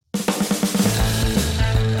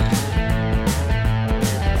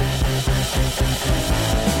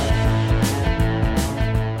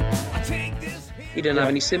He didn't have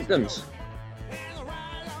any symptoms.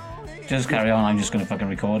 Just carry on. I'm just going to fucking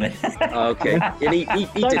record it. Okay. And he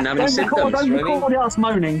didn't have any symptoms. Don't Really? record us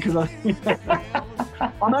moaning because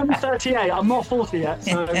I'm only 38. I'm not 40 yet,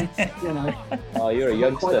 so you know. Oh, you're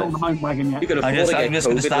a Quite youngster. on the moan wagon yet. You can afford to get I'm just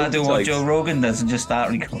going to COVID start doing what loads of Joe times. Rogan does and just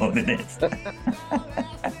start recording it.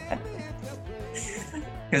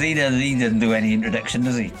 Because he doesn't do any introduction,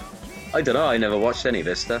 does he? I don't know. I never watched any of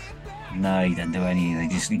this stuff. No, he doesn't do any.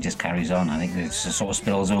 He just carries on. I think it just sort of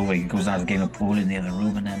spills over. He goes and has a game of pool in the other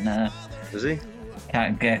room, and then Does he?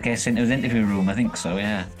 gets into his interview room. I think so.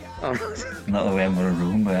 Yeah. Oh, Not that we haven't got a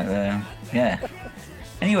room, but yeah.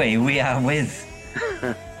 Anyway, we are with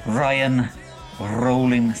Ryan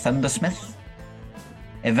Rolling Thundersmith.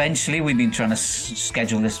 Eventually, we've been trying to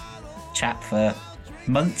schedule this chat for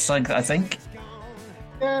months, I think.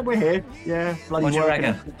 Yeah, we're here. Yeah, bloody What do you working,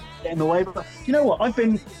 reckon? get in the way. But you know what?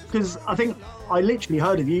 Because I think I literally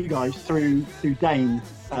heard of you guys through Dane.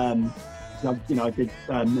 I did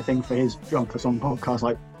the thing for his Drunk for Song podcast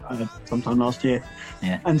like sometime last year.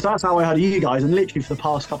 Yeah. And so that's how I heard of you guys. And literally for the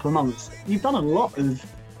past couple of months, you've done a lot of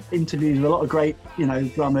interviews with a lot of great,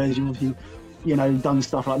 drummers. You've obviously, done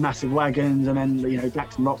stuff like Massive Wagons and then,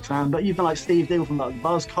 Jackson Roxanne. But you've done like Steve Deal from like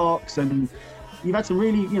Buzzcocks, and you've had some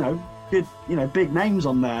really, good, big names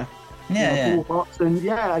on there. Yeah. Paul Potts, and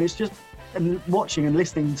it's just and watching and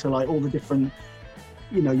listening to like all the different,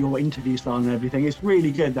 your interview style and everything. It's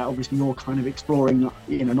really good that obviously you're kind of exploring,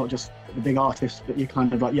 not just the big artists, but you're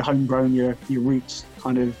kind of like your homegrown, your roots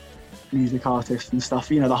kind of music artists and stuff.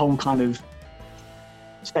 The whole kind of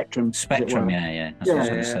spectrum. Spectrum, yeah. That's what I was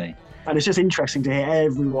going to say. And it's just interesting to hear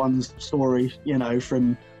everyone's story,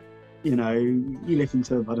 from, you listen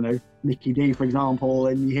to, I don't know, Mickey D, for example,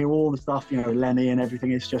 and you hear all the stuff, Lenny and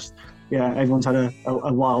everything. It's just, everyone's had a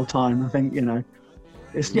wild time. I think,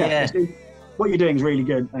 it's what you're doing is really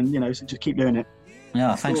good, and, so just keep doing it.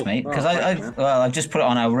 Yeah, thanks, Cool. mate. Because Oh, I've just put it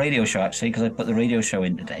on our radio show, actually, because I put the radio show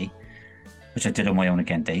in today, which I did on my own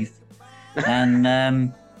again, Dave. And,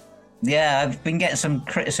 I've been getting some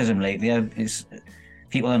criticism lately.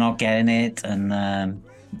 People are not getting it, and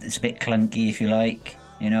it's a bit clunky, if you like,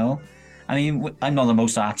 I mean, I'm not the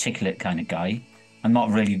most articulate kind of guy. I'm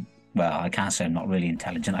not really, well, I can't say I'm not really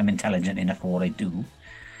intelligent. I'm intelligent enough for what I do,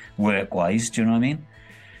 work-wise, do you know what I mean?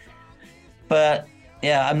 But,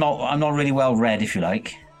 yeah, I'm not really well read, if you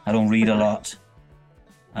like. I don't read a lot.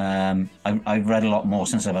 I've read a lot more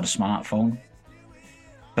since I've had a smartphone.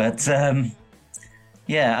 But,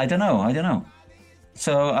 I don't know.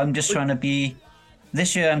 So I'm just trying to be...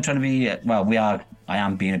 This year I'm trying to be... I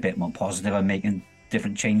am being a bit more positive. I'm making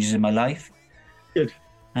different changes in my life. Good.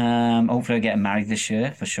 Hopefully I'll get married this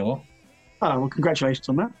year, for sure. Oh, well, congratulations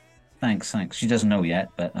on that. Thanks. She doesn't know yet,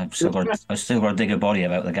 but I've still got to dig her body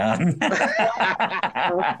about the garden.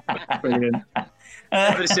 Brilliant.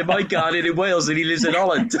 but it's in my garden in Wales and he lives in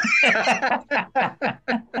Holland.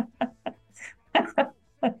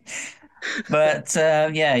 But so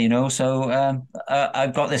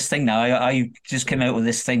I've got this thing now. I just came out with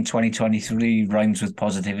this thing. 2023 rhymes with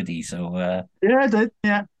positivity. So I did.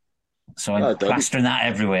 Yeah. So I'm plastering that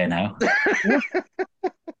everywhere now.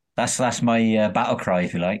 That's my battle cry,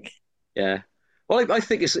 if you like. Yeah. Well, I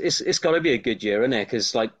think it's got to be a good year, isn't it?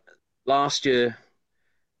 Because like last year,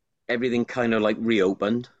 everything kind of like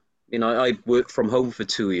reopened. I worked from home for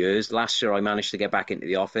 2 years. Last year, I managed to get back into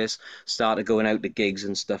the office, started going out to gigs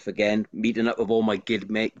and stuff again, meeting up with all my gig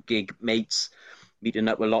mates, meeting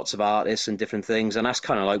up with lots of artists and different things. And that's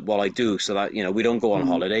kind of like what I do. So that, we don't go on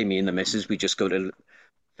holiday, me and the missus. We just go to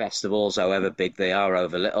festivals, however big they are,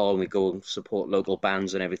 however little, and we go and support local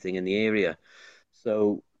bands and everything in the area.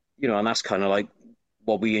 So, and that's kind of like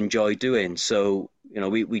what we enjoy doing. So,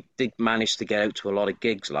 we did manage to get out to a lot of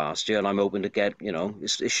gigs last year, and I'm hoping to get,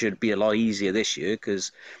 it should be a lot easier this year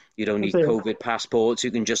because you don't need COVID passports.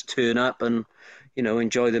 You can just turn up and,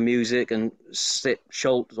 enjoy the music and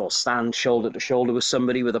stand shoulder to shoulder with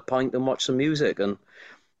somebody with a pint and watch some music. And,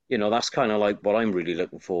 that's kind of like what I'm really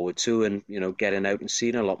looking forward to, and, getting out and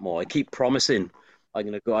seeing a lot more. I keep promising I'm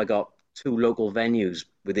going to go. I got 2 local venues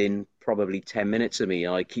within probably 10 minutes of me,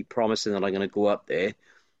 and I keep promising that I'm going to go up there.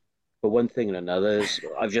 But one thing and another,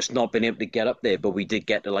 I've just not been able to get up there. But we did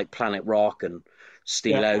get to like Planet Rock and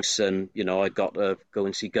Steelhouse, and I got to go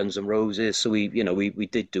and see Guns N' Roses. So we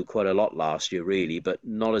did do quite a lot last year, really, but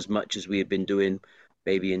not as much as we had been doing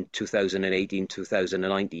maybe in 2018,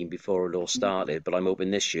 2019 before it all started. But I'm hoping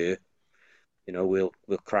this year, we'll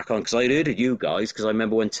crack on. Because I heard of you guys, because I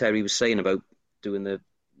remember when Terry was saying about doing the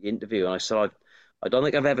interview, and I said I don't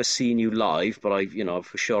think I've ever seen you live, but I've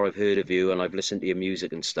for sure I've heard of you and I've listened to your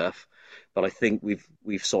music and stuff. but I think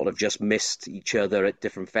we've sort of just missed each other at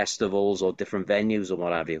different festivals or different venues or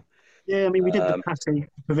what have you. Yeah, I mean, we did the Um, Patty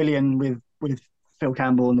Pavilion with Phil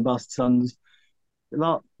Campbell and the Bastard Sons.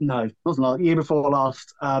 No, it wasn't like year before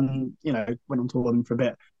last. Went on tour with them for a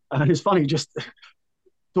bit. It's funny just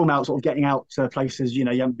talking about sort of getting out to places you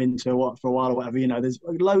haven't been to for a while or whatever. There's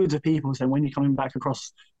loads of people saying when you're coming back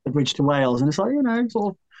across the bridge to Wales, and it's like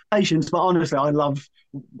sort of patience. But honestly, I love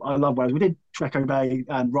Wales. We did Treco Bay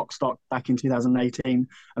and Rockstock back in 2018,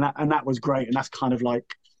 and that was great. And that's kind of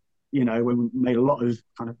like when we made a lot of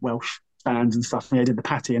kind of Welsh stands and stuff. And I did the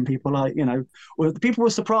patty, and people well, the people were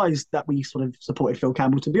surprised that we sort of supported Phil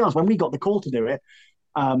Campbell. To be honest, when we got the call to do it,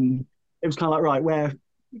 it was kind of like right where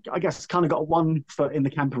I guess kind of got one foot in the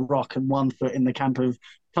camp of rock and one foot in the camp of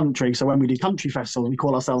country. So when we do country festivals, we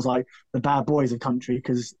call ourselves like the bad boys of country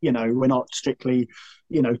because we're not strictly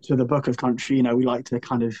to the book of country. We like to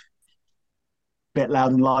kind of bit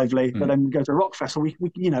loud and lively, but then we go to a rock festival,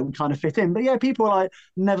 we kind of fit in. But yeah, people are like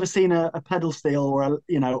never seen a pedal steel or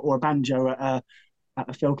a banjo at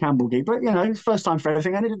a Phil Campbell gig, but first time for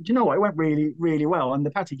everything. And do you know what? It went really, really well. And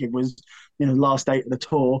the Patty gig was the last date of the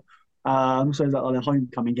tour, so it was like a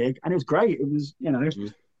homecoming gig, and it was great. It was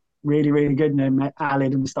really, really good. Met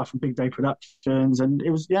Alid and stuff from Big Day Productions, and it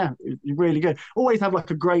was really good. Always have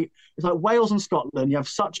like a great. It's like Wales and Scotland. You have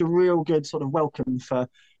such a real good sort of welcome for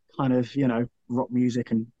kind of rock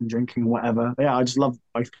music and drinking and whatever. Yeah, I just love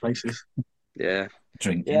both places. yeah,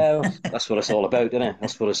 Drinking. yeah, that's what it's all about, isn't it?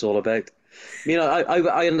 That's what it's all about.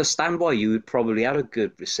 I understand why you would probably have a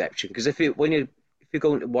good reception because if you're going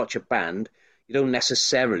to watch a band, you don't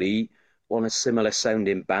necessarily want a similar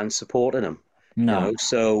sounding band supporting them. No.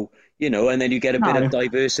 So and then you get a bit of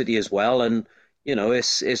diversity as well, and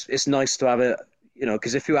it's nice to have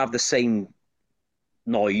because if you have the same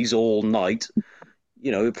noise all night,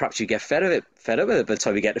 perhaps you get fed up with it by the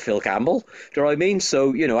time you get to Phil Campbell. Do you know what I mean?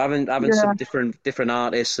 So, having some different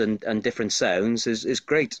artists and different sounds is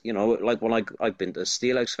great. Like when I've been to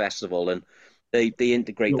Steelhouse Festival and they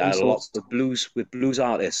integrate that a lot with blues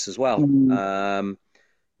artists as well.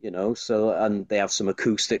 So and they have some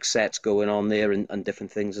acoustic sets going on there and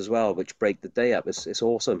different things as well, which break the day up. It's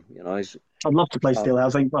awesome. I'd love to play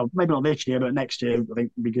Steelhouse. I think, well, maybe not this year, but next year I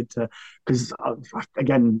think it'd be good to because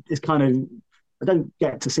again, it's kind of. I don't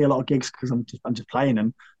get to see a lot of gigs because I'm just playing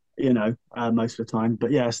them, most of the time. But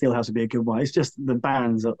yeah, Steelhouse would be a good one. It's just the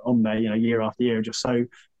bands on there, year after year, are just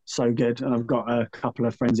so good. And I've got a couple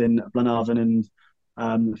of friends in Glenarvan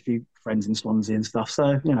and a few friends in Swansea and stuff.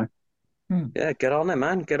 So Yeah, get on there,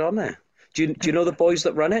 man. Get on there. Do you know the boys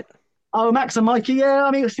that run it? Oh, Max and Mikey, yeah.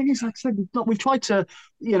 I mean, the thing is, like I said, we've tried to,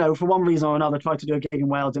 for one reason or another, tried to do a gig in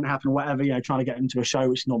Wales, didn't happen or whatever, trying to get into a show,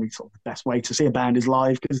 which is normally sort of the best way to see a band is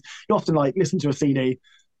live, because you often like listen to a CD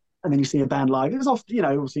and then you see a band live. It's often,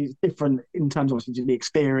 obviously it's different in terms of obviously the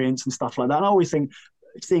experience and stuff like that. And I always think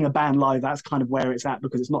seeing a band live, that's kind of where it's at,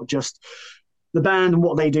 because it's not just the band and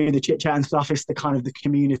what they do, the chit chat and stuff. It's the kind of the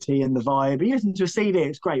community and the vibe. You listen to a CD,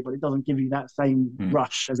 it's great, but it doesn't give you that same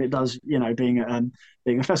rush as it does, being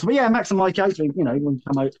a festival. But yeah, Max and Mike, hopefully, when we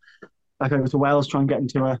come out back over to Wales, try and get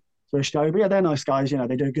into a show. But yeah, they're nice guys.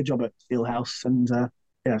 They do a good job at Steelhouse, and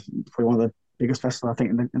probably one of the biggest festivals I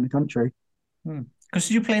think in the country. Because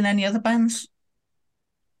did you play in any other bands?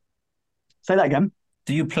 Say that again.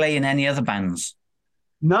 Do you play in any other bands?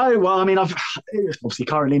 No, well, I mean, I've obviously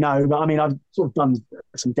currently no, but I mean, I've sort of done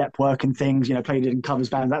some depth work and things, played in covers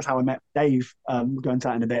bands. That's how I met Dave, going to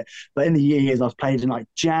that in a bit. But in the years, I've played in like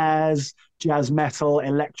jazz metal,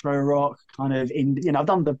 electro rock, kind of I've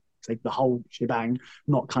done the whole shebang,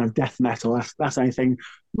 not kind of death metal. That's anything.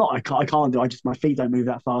 Not I can't do. My feet don't move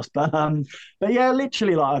that fast. But yeah,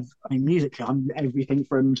 literally, like musically, I'm everything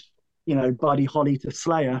from Buddy Holly to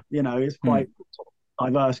Slayer. It's quite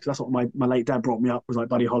diverse because that's what my late dad brought me up was like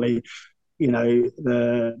Buddy Holly,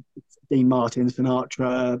 the Dean Martin,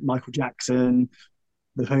 Sinatra, Michael Jackson,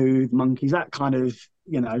 the Who, the Monkees, that kind of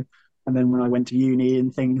and then when I went to uni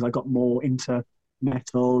and things, I got more into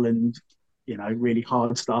metal and really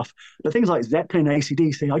hard stuff. But things like Zeppelin and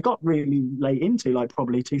AC/DC, I got really late into, like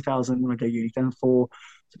probably 2000 when I go uni, 2004.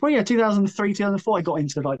 So probably 2003, 2004, I got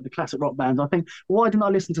into like the classic rock bands. I think, why didn't I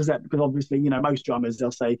listen to Zeppelin? Because obviously, most drummers, they'll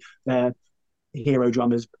say their hero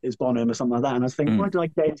drummers is Bonham or something like that. And I was thinking, why did I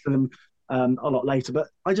get into them a lot later? But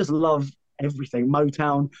I just love everything.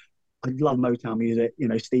 Motown, I love Motown music,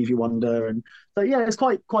 Stevie Wonder. And so, yeah, it's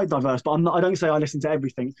quite diverse. But I don't say I listen to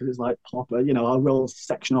everything because it's like pop. I will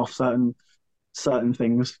section off certain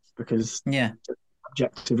things because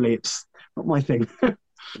objectively it's not my thing.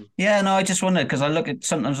 Yeah, no, I just wondered because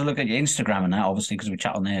sometimes I look at your Instagram and that, obviously, because we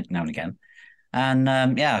chat on there now and again.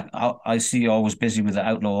 And yeah, I see you're always busy with the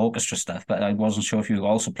Outlaw Orchestra stuff, but I wasn't sure if you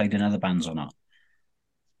also played in other bands or not.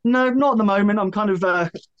 No, not at the moment. I'm kind of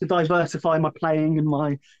to diversify my playing and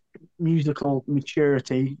my musical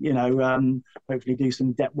maturity, hopefully do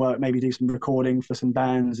some depth work, maybe do some recording for some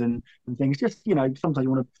bands and things. Just, sometimes you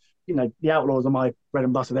want to, the Outlaws are my bread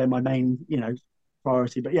and butter. They're my main,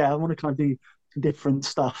 priority. But yeah, I want to kind of do different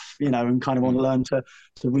stuff, and kind of want to Mm. learn to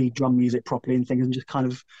read drum music properly and things and just kind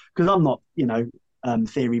of, because I'm not,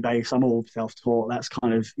 theory based, I'm all self taught. That's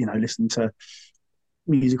kind of, listen to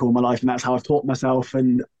music all my life and that's how I've taught myself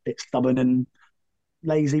and a bit stubborn and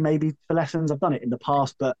lazy maybe for lessons. I've done it in the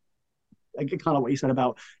past, but kind of what you said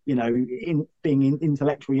about in being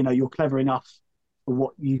intellectual, you're clever enough for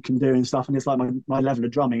what you can do and stuff, and it's like my level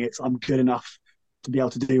of drumming, it's I'm good enough to be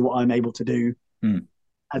able to do what I'm able to do Mm.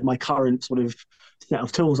 at my current sort of set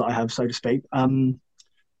of tools that I have, so to speak.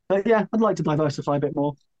 But yeah, I'd like to diversify a bit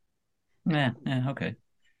more, Yeah, yeah, okay.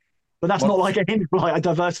 but that's not What? like a hint like I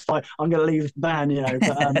diversify I'm going to leave this band,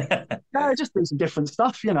 but no, just do some different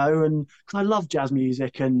stuff, and because I love jazz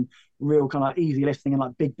music and real kind of easy listening and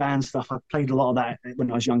like big band stuff. I played a lot of that when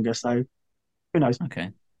I was younger, so who knows. Okay.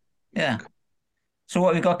 Yeah. So what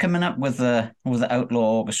have you got coming up with the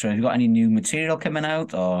Outlaw Orchestra? Have you got any new material coming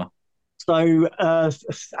out or? So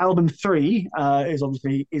album three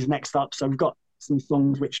is next up. So we've got some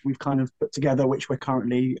songs which we've kind of put together, which we're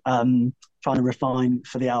currently trying to refine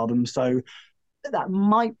for the album. So that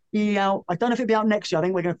might be out. I don't know if it'll be out next year. I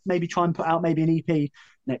think we're going to maybe try and put out maybe an EP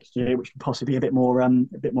next year, which could possibly be a bit more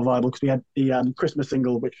viable because we had the Christmas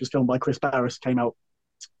single, which was filmed by Chris Barris, came out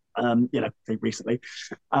recently,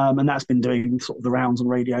 and that's been doing sort of the rounds on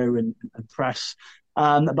radio and press.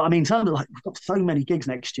 But I mean, in terms of like, we've got so many gigs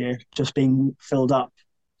next year just being filled up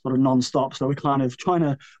sort of non-stop. So we're kind of trying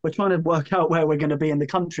to work out where we're going to be in the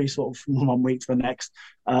country sort of from one week to the next,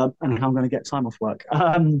 and how I'm going to get time off work.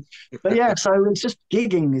 But yeah, so it's just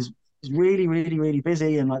gigging is really, really, really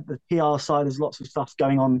busy. And like the PR side, there's lots of stuff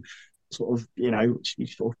going on sort of, which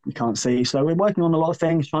we can't see. So we're working on a lot of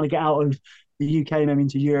things, trying to get out of the UK, maybe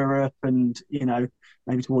into Europe and,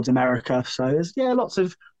 maybe towards America. So there's,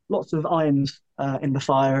 lots of irons in the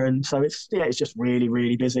fire. And so it's just really,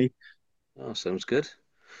 really busy. Oh, sounds good.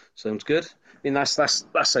 Sounds good. I mean, that's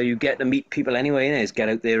how you get to meet people anyway, innit? Is get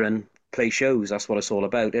out there and play shows. That's what it's all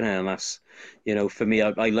about, innit? And that's, for me,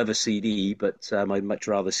 I love a CD, but I'd much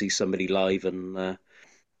rather see somebody live and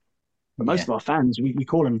But most Yeah. of our fans, we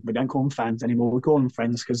call them, we don't call them fans anymore. We call them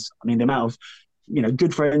friends because, I mean, the amount of,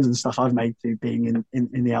 good friends and stuff I've made through being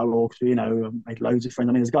in the Outlaw, I've made loads of friends.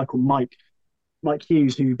 I mean, there's a guy called Mike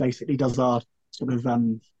Hughes, who basically does our sort of,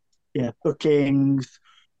 bookings,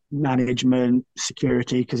 management,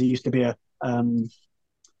 security, because he used to be a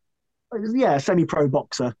semi-pro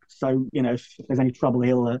boxer. So, if there's any trouble,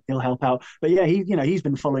 he'll help out. But yeah, he's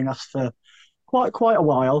been following us for quite a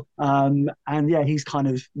while. And yeah, he's kind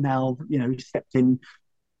of now, he stepped in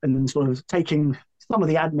and sort of taking some of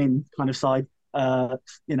the admin kind of side,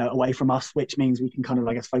 away from us, which means we can kind of,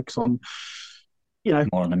 I guess, focus on,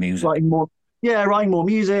 More on the music. writing more, writing more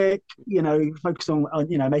music, focus on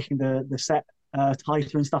making the set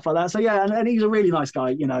tighter and stuff like that. So yeah, and he's a really nice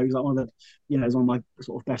guy. He's like one of the, he's one of my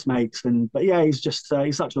sort of best mates. But yeah, he's just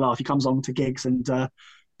he's such a laugh. He comes on to gigs and does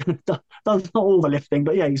not all the lifting,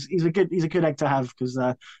 but yeah, he's a good egg to have because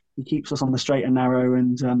he keeps us on the straight and narrow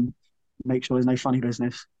and make sure there's no funny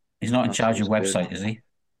business. He's not in that charge of sounds good. website, is he?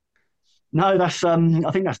 No, that's I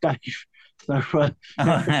think that's Dave. So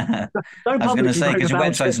I don't was going to publicly say, brag because your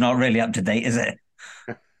about website's it. not really up to date, is it?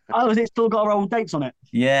 Oh, has it still got our old dates on it?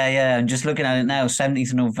 Yeah, yeah. I'm just looking at it now,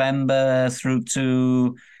 17th of November through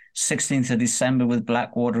to 16th of December with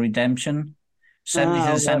Blackwater Redemption, 17th of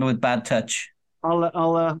I'll, December with Bad Touch.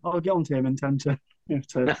 I'll get on to him and tend to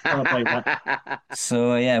update that.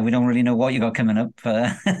 So, yeah, we don't really know what you got coming up,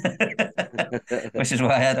 which is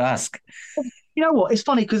why I had to ask. You know what? It's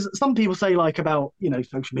funny because some people say like about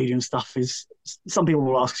social media and stuff is some people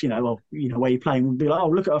will ask where you playing and be like, oh,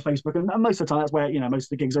 look at our Facebook, and most of the time that's where most of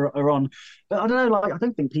the gigs are on. But I don't know, like I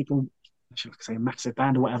don't think people, I should say a massive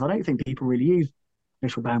band or whatever. I don't think people really use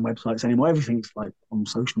official band websites anymore. Everything's like on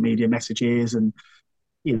social media messages, and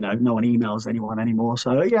no one emails anyone anymore.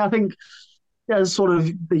 So yeah, I think as sort of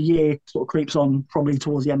the year sort of creeps on, probably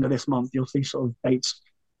towards the end of this month, you'll see sort of dates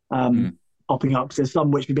Mm. popping up. There's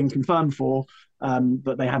some which we've been confirmed for,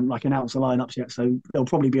 but they haven't like announced the lineups yet. So there'll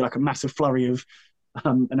probably be like a massive flurry of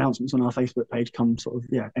announcements on our Facebook page come sort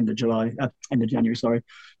of end of January. Sorry.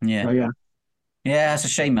 Yeah. So yeah, Yeah, it's a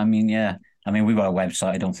shame. I mean, yeah. I mean, we've got a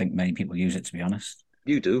website. I don't think many people use it, to be honest.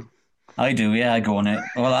 You do. I do, yeah. I go on it.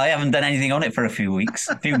 Well, I haven't done anything on it for a few weeks,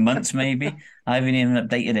 a few months maybe. I haven't even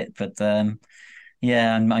updated it, but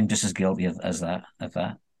yeah, I'm just as guilty of that,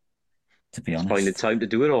 to be It's finding honest. time to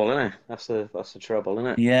do it all, isn't it? That's the trouble,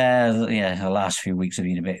 isn't it? Yeah, yeah. The last few weeks have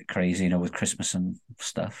been a bit crazy, with Christmas and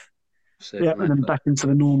stuff. Yeah, and Certainly. then But back into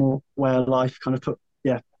the normal way of life, kind of put,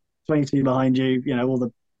 yeah, 22 behind you, all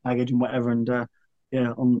the baggage and whatever, and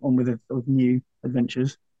yeah, on with new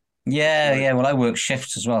adventures. that's Yeah, right. yeah. Well, I work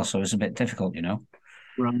shifts as well, so it's a bit difficult.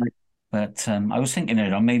 Right. But I was thinking,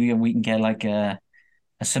 maybe we can get like a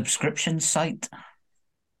subscription site,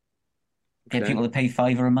 get Okay. people to pay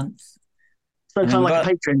fiver a month, So and kind then of we like a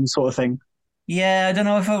got. Patreon sort of thing. Yeah, I don't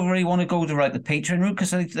know if I really want to go to like the Patreon route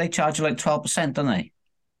because they charge you like 12%, don't they?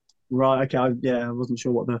 Right. Okay. Yeah, I wasn't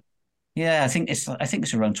sure what the. Yeah, I think it's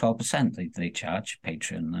around 12% they charge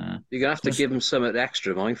Patreon. You're gonna have to Just give them some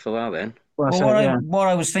extra money for that then. Well, I well, said, what I yeah. what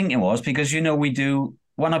I was thinking was because we do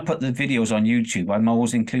when I put the videos on YouTube, I'm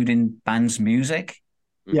always including bands' music,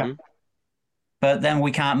 Yeah. Hmm. but then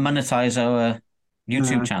we can't monetize our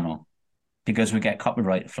YouTube No, channel because we get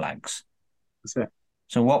copyright flags. that's it.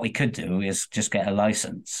 So what we could do is just get a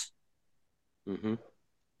license, Hmm.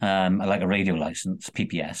 like a radio license,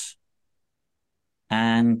 PPS,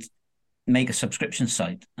 and make a subscription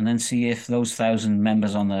site, and then see if those 1,000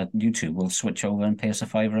 members on the YouTube will switch over and pay us a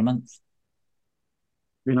fiver a month.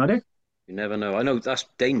 You know, idea? You never know. I know that's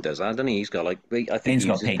Dane does that, doesn't he? He's got like I think Dane's he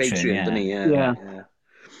got uses Patreon, Patreon, doesn't yeah, he? Yeah, yeah. Yeah. yeah,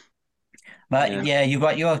 But yeah. yeah, you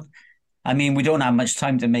got your. I mean, we don't have much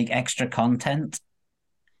time to make extra content,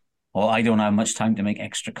 or I don't have much time to make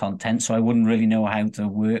extra content, so I wouldn't really know how to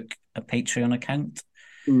work a Patreon account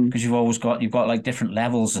Mm. because you've got like different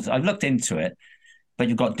levels of. I've looked into it, but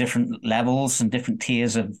you've got different levels and different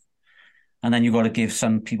tiers of, and then you've got to give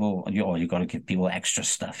some people, or you've got to give people extra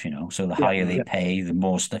stuff. So the Yeah. higher they Yeah. pay, the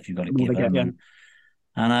more stuff you've got to The more give they get. them, Yeah.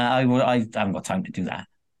 and I haven't got time to do that,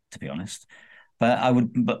 to be honest. But I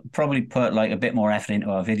would probably put like a bit more effort into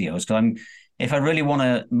our videos because if I really want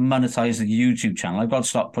to monetize the YouTube channel, I've got to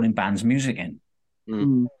start putting bands' music in, Mm.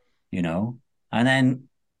 Mm. you know, and then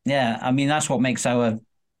yeah, I mean that's what makes our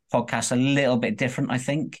podcast a little bit different. I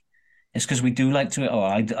think it's because we do like to, or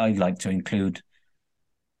I like to include,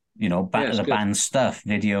 Yeah, it's the good. band stuff,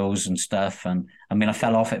 videos and stuff, and I mean I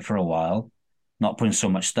fell off it for a while, not putting so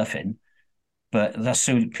much stuff in, but that's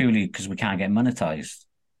so purely because we can't get monetized,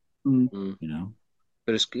 Mm. you know.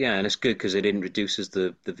 But and it's good because it introduces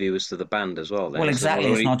the viewers to the band as well. Well, Then, so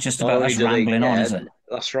exactly. It's not just not about only us do they, rambling on, yeah, is it?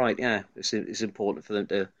 that's right. Yeah, it's important for them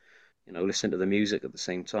to listen to the music at the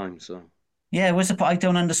same time. So Yeah, I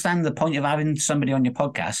don't understand the point of having somebody on your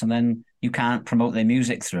podcast and then you can't promote their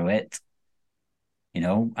music through it,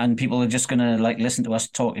 and people are just gonna like listen to us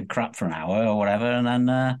talking crap for an hour or whatever, and then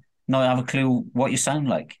not have a clue what you sound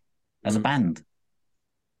like as a mm, band.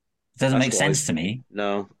 It doesn't that's make why. sense to me.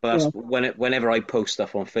 No, but that's Yeah. whenever I post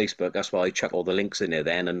stuff on Facebook, that's why I chuck all the links in there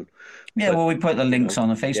then and Yeah, put well, we put the you links know on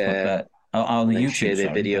the Facebook, yeah, but on and the then YouTube, share their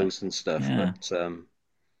sorry, but videos and stuff. yeah, But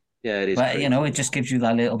yeah, it is but great. it just gives you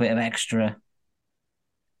that little bit of extra.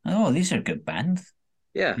 Oh, these are a good band,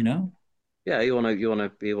 Yeah, you know. yeah, you wanna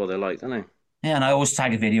be what they like, don't you? Yeah, and I always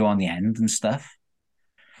tag a video on the end and stuff.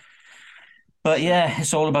 But So yeah,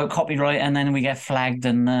 it's all about copyright, and then we get flagged,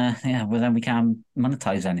 and yeah, well then we can't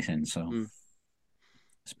monetize anything, so mm,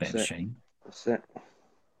 it's a bit that's of a it. shame. That's it.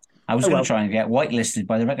 I was Oh going to well. try and get whitelisted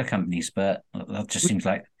by the record companies, but that just seems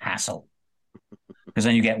like hassle because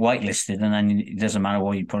then you get whitelisted, and then it doesn't matter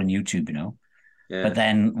what you put on YouTube. But Yeah,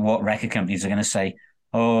 then what record companies are going to say?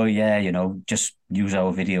 Oh yeah, just use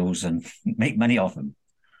our videos and make money off them.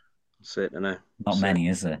 that's it. I know. Not That's it. many,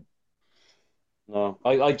 is there? No,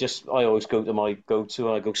 I always go to my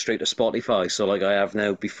go-to. I go straight to Spotify. So like I have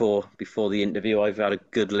now before the interview, I've had a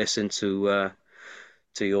good listen to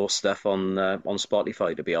your stuff on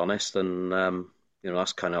Spotify, to be honest, and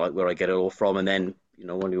that's kind of like where I get it all from. And then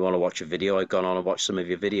when you want to watch a video, I've gone on and watched some of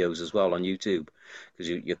your videos as well on YouTube because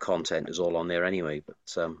your content is all on there anyway. But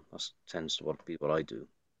that tends to be what I do.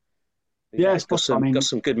 But yeah, Yeah, it's it's possible. I got mean,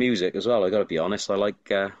 some good music as well. I got to be honest. I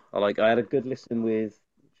had a good listen with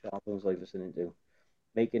which albums I was listening to.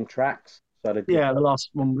 Making Tracks. So I had a good yeah, the last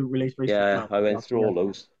one we released recently. yeah. Well, I went last through year. all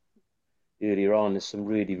those earlier on. There's some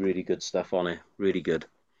really really good stuff on it. Really good.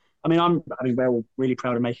 We're all really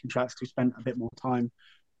proud of making tracks. We spent a bit more time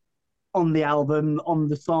on the album, on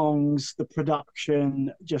the songs, the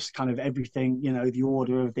production, just kind of everything. The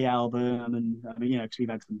order of the album, and because we've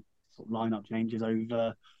had some sort of lineup changes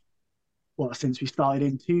over since we started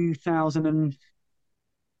in 2000 and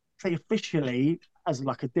say officially as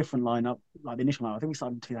like a different lineup, like the initial lineup. I think we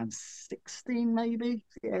started in 2016, maybe.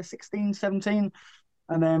 Yeah, 16, 17.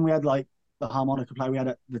 And then we had like the harmonica player we had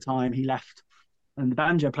at the time, he left. And the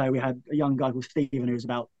banjo player, we had a young guy called Stephen who was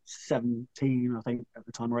about 17, I think, at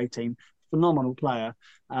the time, or 18. Phenomenal player.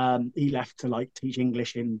 He left to like teach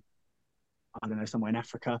English in, I don't know, somewhere in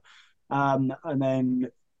Africa. And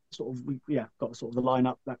then sort of got sort of the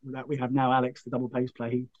lineup that we have now. Alex, the double bass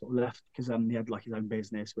player, he sort of left because he had like his own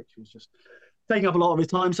business, which was just taking up a lot of his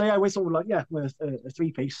time. So yeah, we're sort of like we're a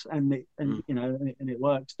three piece, and it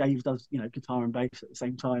works. Dave does guitar and bass at the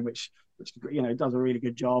same time, which does a really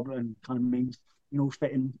good job, and kind of means you all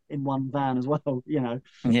fit in one van as well. Yeah.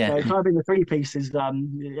 So kind of being the three pieces, well,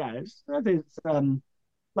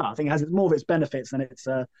 I think it has more of its benefits than its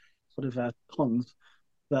sort of cons.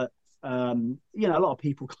 But a lot of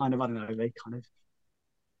people kind of, I don't know, they kind of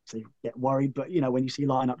get worried. But when you see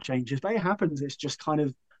lineup changes, but it happens. It's just kind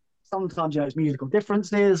of sometimes it's musical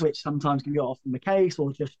differences, which sometimes can be often the case,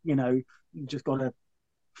 or just you just got to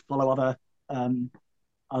follow other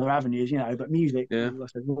avenues. But music, like I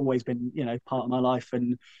said, has always been part of my life,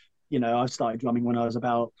 and I started drumming when I was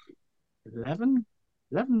about 11,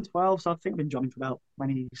 12. So I think I've been drumming for about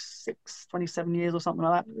 26, 27 years or something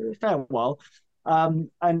like that. A fair while. And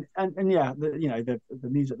yeah, the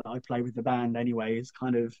music that I play with the band anyway is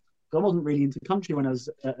kind of, I wasn't really into country when I was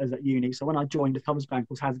at uni. So when I joined a covers band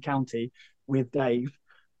called Hazzard County with Dave,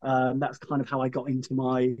 that's kind of how I got into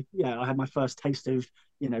I had my first taste of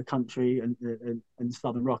country and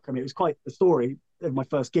southern rock. I mean, it was quite the story of my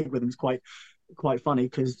first gig with them is quite funny,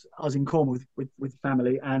 because I was in Cornwall with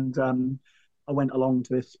family, and I went along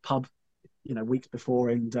to this pub weeks before,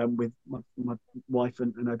 and with my wife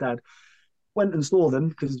and her dad, went and saw them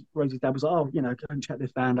because Rosie's dad was like, oh, go and check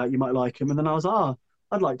this band out, you might like them. And then I was like, oh,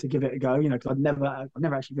 I'd like to give it a go, because I've never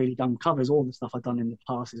actually really done covers. All the stuff I've done in the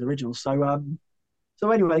past is originals. So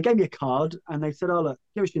anyway, they gave me a card and they said, oh, look,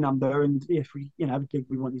 give us your number, and if we have a gig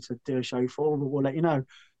we want you to do a show for, we'll let you know.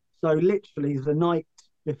 So literally the night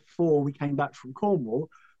before we came back from Cornwall,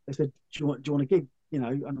 they said, do you want a gig? And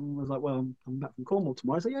I was like, well, I'm coming back from Cornwall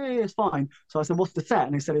tomorrow. I said, yeah, it's fine. So I said, what's the set?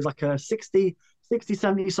 And they said it was like a 60,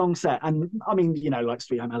 70 song set. And I mean, like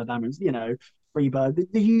Sweet Home Alabama,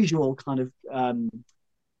 Freebird, the usual kind of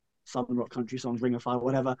Southern rock country songs, Ring of Fire,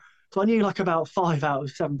 whatever. So I knew like about 5 out of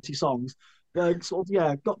 70 songs. Got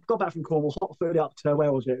back from Cornwall, hot-footed up to,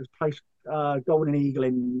 where was it? It was a place, Golden Eagle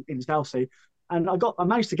in Southsea. And I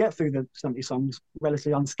managed to get through the 70 songs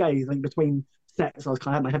relatively unscathed. I think between sets, I was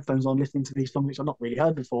kind of had my headphones on listening to these songs which I've not really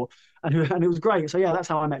heard before, and it was great. So yeah, that's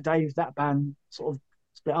how I met Dave. That band sort of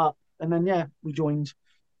split up, and then we joined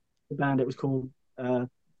the band. It was called a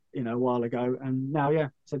while ago, and now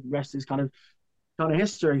so the rest is kind of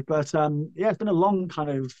history. But it's been a long kind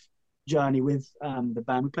of journey with the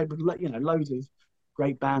band. We played with loads of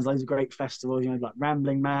great bands, loads of great festivals. Like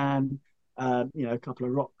Rambling Man. A couple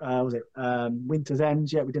of rock. Was it Winter's End?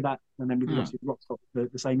 Yeah, we did that, and then we did Rockstock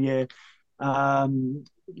the same year. A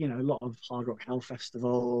lot of hard rock hell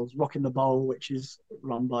festivals, Rock in the Bowl, which is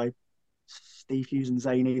run by Steve Hughes and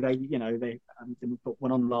Zany. They didn't put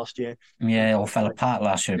one on last year. Yeah, it all fell apart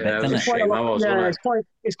last year a bit, didn't it?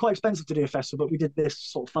 It's quite expensive to do a festival, but we did this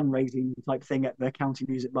sort of fundraising type thing at the County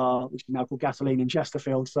Music Bar, which is now called Gasoline in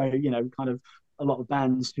Chesterfield. So, kind of a lot of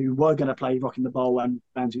bands who were going to play Rock in the Bowl and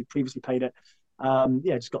bands who previously played it,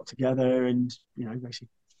 just got together and, basically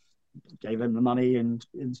gave them the money and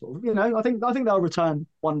sort of, I think they'll return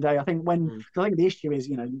one day. I think I think the issue is,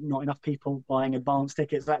 not enough people buying advance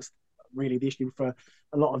tickets. That's really the issue for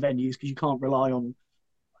a lot of venues, because you can't rely on,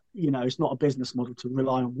 it's not a business model to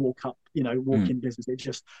rely on walk-in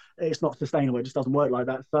business. It's not sustainable. It just doesn't work like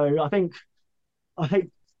that. So I hate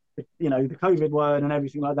the COVID word and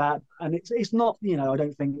everything like that, and it's not, I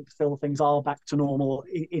don't think still things are back to normal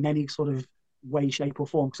in any sort of way, shape or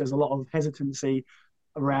form, because there's a lot of hesitancy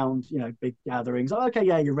around big gatherings. Okay,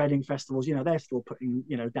 your Reading festivals, they're still putting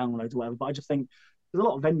downloads or whatever, but I just think there's a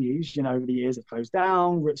lot of venues over the years have closed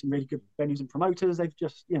down. Some really good venues and promoters, they've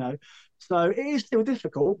just so it is still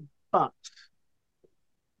difficult. But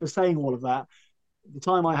for saying all of that, the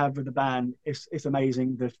time I have with the band is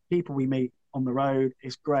amazing. The people we meet on the road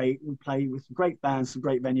is great. We play with some great bands, some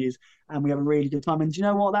great venues, and we have a really good time. And do you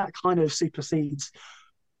know what? That kind of supersedes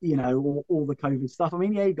all the COVID stuff. I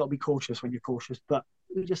mean, you've got to be cautious when you're cautious, but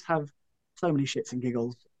we just have so many shits and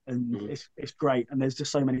giggles, and it's great. And there's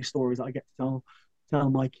just so many stories that I get to tell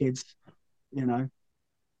my kids,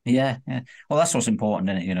 Yeah. Well, that's what's important,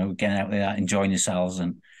 isn't it? Getting out there, enjoying yourselves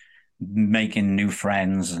and making new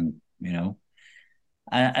friends, and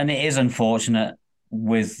and it is unfortunate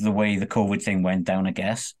with the way the COVID thing went down, I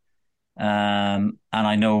guess. And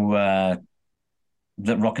I know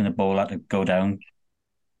that Rock in the Bowl had to go down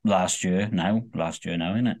last year now,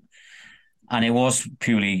 isn't it? And it was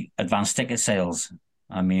purely advanced ticket sales.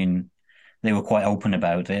 I mean, they were quite open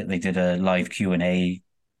about it. They did a live Q&A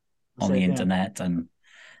That's on the it, yeah. internet, and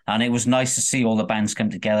it was nice to see all the bands come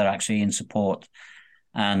together actually in support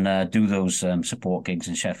and do those support gigs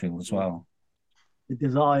in Sheffield as well. The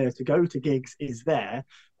desire to go to gigs is there.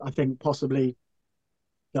 I think possibly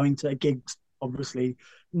going to gigs, obviously,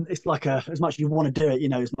 it's like as much as you want to do it,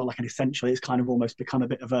 it's not like an essential. It's kind of almost become a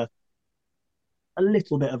bit of a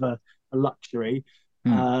little bit of a luxury.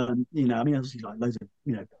 Hmm. I mean, obviously, like loads of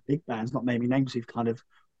big bands, not naming names, who've kind of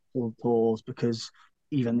pulled tours because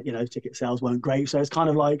even ticket sales weren't great. So it's kind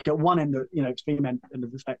of like at one end, extreme end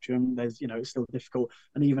of the spectrum, there's it's still difficult,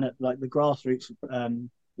 and even at like the grassroots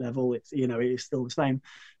level, it's it is still the same.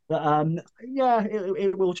 But yeah,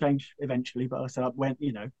 it will change eventually. But I said when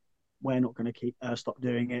we're not going to keep stop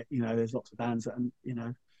doing it. There's lots of bands that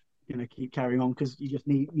going to keep carrying on because you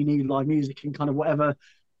need live music in kind of whatever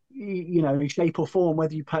shape or form,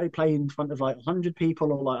 whether you play in front of like 100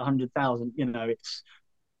 people or like 100,000. It's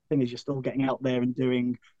thing is you're still getting out there and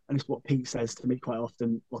doing, and it's what Pete says to me quite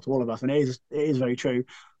often, well, to all of us, and it is very true.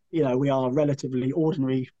 We are relatively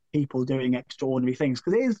ordinary people doing extraordinary things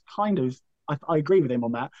because it is kind of, I agree with him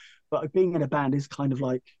on that, but being in a band is kind of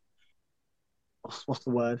like, what's the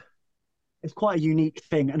word, it's quite a unique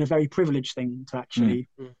thing and a very privileged thing to actually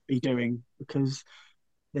be doing, because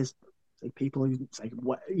there's people who say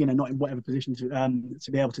not in whatever position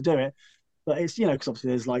to be able to do it, but it's because obviously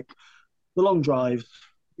there's like the long drive,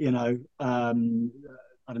 I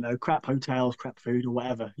don't know, crap hotels, crap food or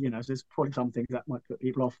whatever, so there's probably some things that might put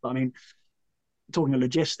people off, but I mean, talking of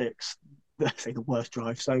logistics, say the worst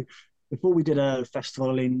drive. So before we did a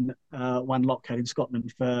festival in One Lockhead in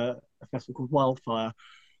Scotland for a festival called Wildfire,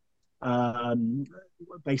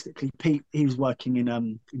 basically Pete, he was working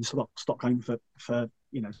in Stockholm for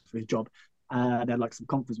his job, and they had like some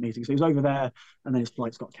conference meetings, so he was over there, and then his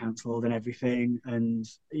flights got cancelled and everything, and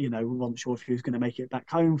we weren't sure if he was going to make it back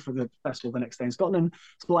home for the festival the next day in Scotland.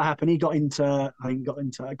 So what happened, he got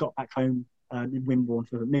back home in Wimborne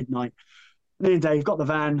for midnight, and then Dave got the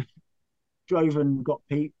van, drove and got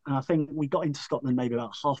Pete, and I think we got into Scotland maybe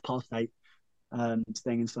about 8:30,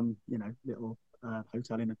 staying in some little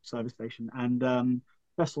hotel in a service station, and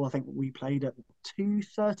festival I think we played at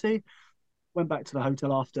 2:30. Went back to the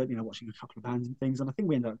hotel after watching a couple of bands and things, and I think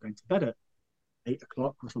we ended up going to bed at 8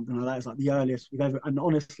 o'clock or something like that. It's like the earliest we've ever, and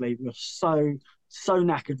honestly we were so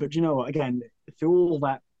knackered, but you know what, again, through all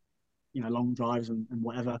that long drives and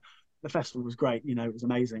whatever, the festival was great. It was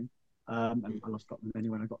amazing. And I love Scotland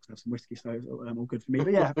anyway, and I got to have some whiskey, so it was all good for me.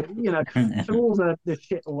 But yeah, for all the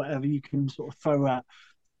shit or whatever you can sort of throw at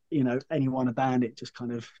anyone, a band, it just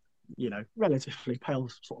kind of relatively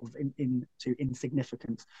pales sort of into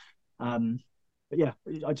insignificance. But yeah,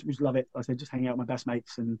 I just love it. I said, just hanging out with my best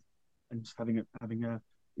mates and just having a having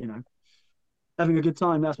a good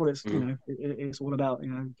time. That's what it's it's all about. You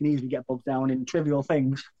can easily get bogged down in trivial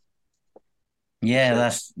things. Yeah,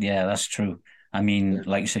 that's true. I mean,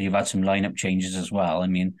 like you said, you've had some lineup changes as well. I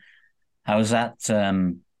mean, how's that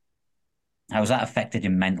affected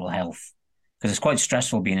your mental health? Because it's quite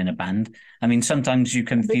stressful being in a band. I mean, sometimes you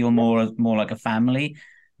can feel more like a family,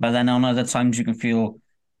 but then on other times you can feel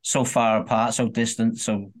so far apart, so distant,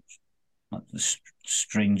 so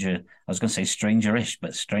stranger. I was going to say strangerish,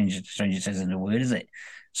 but stranger isn't a word, is it?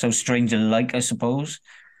 So stranger-like, I suppose.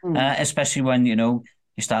 Especially when you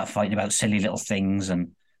start fighting about silly little things,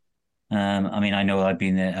 and I mean, I know I've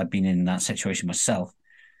been in that situation myself,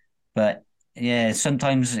 but yeah,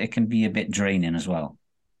 sometimes it can be a bit draining as well.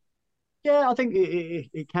 Yeah, I think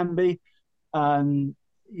it can be.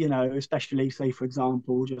 Especially say for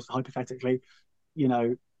example, just hypothetically,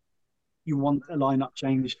 you want a lineup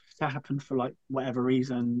change to happen for like whatever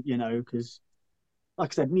reason, because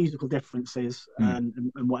like I said, musical differences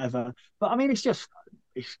and whatever. But I mean, it's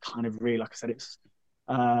kind of really, like I said, it's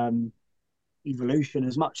evolution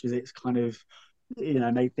as much as it's kind of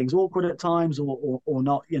made things awkward at times or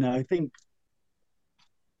not. I think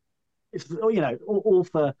it's all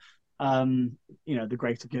for the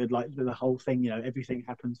greater good, like the whole thing. Everything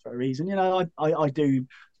happens for a reason. I do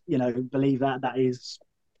believe that is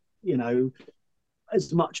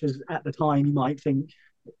as much as at the time you might think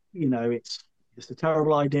it's just a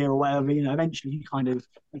terrible idea or whatever, eventually you kind of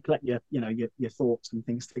collect your thoughts and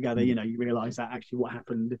things together. You realize that actually what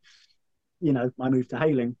happened, I moved to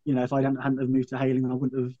Hailing. If I hadn't have moved to Hailing, I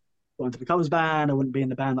wouldn't have gone to the covers band, I wouldn't be in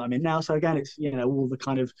the band that I'm in now. So again, it's all the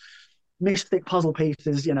kind of mystic puzzle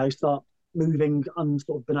pieces start moving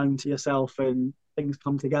sort of beknown to yourself, and things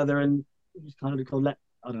come together, and you just kind of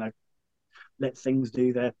let things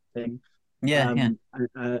do their thing. Yeah.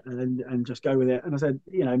 and just go with it. And I said,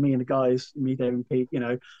 me and the guys, me, Dave, and Pete,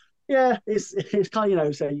 yeah, it's kind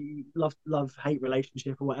of, say love hate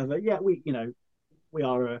relationship or whatever. Yeah, we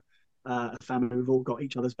are a family. We've all got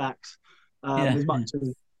each other's backs. As much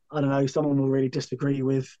as, I don't know, someone will really disagree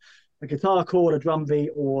with a guitar chord, a drum beat,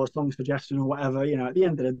 or song suggestion or whatever. At the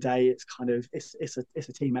end of the day, it's kind of it's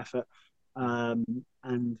a team effort,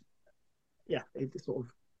 and yeah, it sort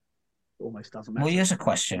of almost doesn't matter. Well, here's a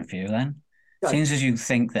question for you then. Go. Seems as you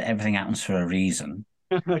think that everything happens for a reason,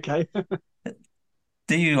 Okay.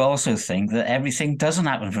 do you also think that everything doesn't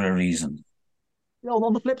happen for a reason?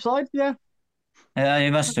 On the flip side, yeah.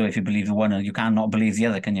 You must do if you believe the one, and you cannot believe the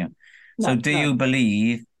other, can you? So No. you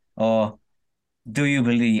believe, or do you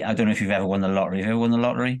believe? I don't know if you've ever won the lottery. Have you ever won the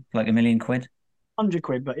lottery, like £1 million? 100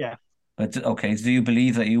 quid, but yeah. But okay, do you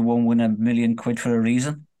believe that you won't win £1 million for a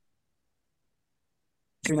reason?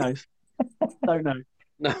 Who knows? Don't know.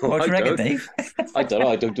 No, What do you reckon, Dave? I don't know.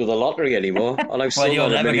 I don't do the lottery anymore, and I'm still Well, you're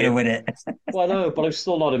not never a going to million. win it. Well, no, but I'm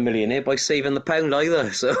still not a millionaire by saving the pound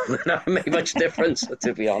either. So it doesn't make much difference,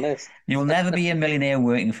 to be honest. You'll never be a millionaire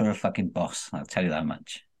working for a fucking boss. I'll tell you that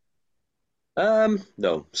much.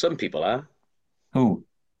 No, some people are Who?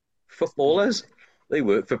 footballers. They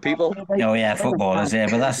work for people. Oh yeah, footballers. Yeah,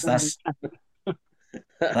 but that's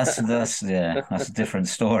a different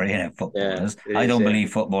story, footballers. Yeah, I is, don't yeah.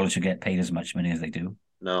 believe footballers should get paid as much money as they do.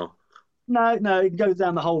 No. No, it goes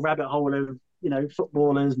down the whole rabbit hole of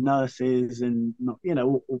footballers, nurses, and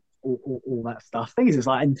all that stuff. Things is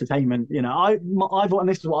like entertainment. I've and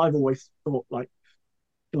this is what I've always thought, like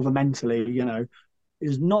governmentally,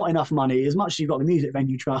 there's not enough money. As much as you've got the Music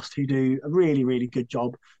Venue Trust, who do a really, really good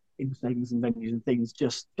job in things and venues and things,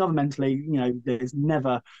 just governmentally, there's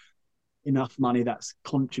never enough money that's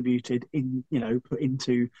contributed put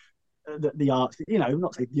into the arts.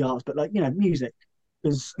 Not say the arts, but music.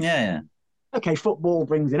 Because okay, football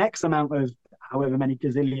brings in X amount of however many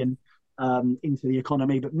gazillion into the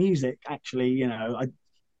economy, but music actually,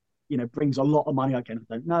 brings a lot of money. Again,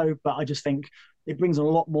 I don't know, but I just think it brings a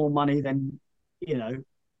lot more money than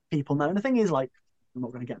people know. And the thing is, like, I'm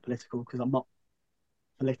not going to get political because I'm not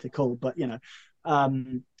political, but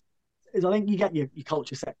is I think you get your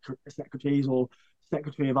culture secretaries or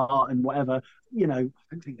secretary of art and whatever, I don't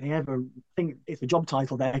think they ever think it's a job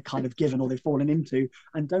title they're kind of given or they've fallen into,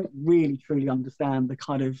 and don't really truly understand the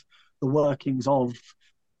kind of the workings of,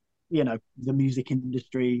 the music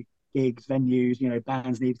industry, gigs, venues,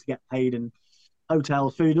 bands need to get paid, and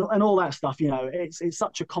hotels, food, and all that stuff. It's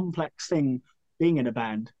such a complex thing being in a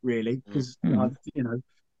band, really, because I've,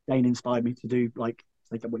 Dane inspired me to do like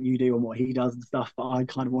what you do and what he does and stuff, but I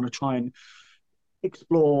kind of want to try and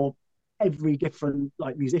explore every different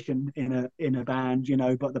like musician in a band,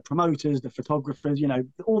 but the promoters, the photographers,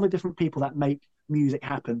 all the different people that make music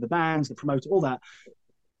happen, the bands, the promoters, all that.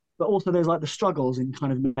 But also there's like the struggles in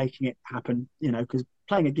kind of making it happen, because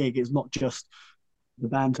playing a gig is not just the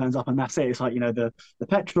band turns up and that's it. It's like, the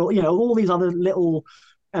petrol, all these other little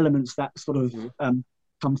elements that sort of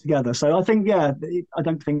come together. So I think, I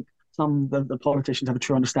don't think some of the politicians have a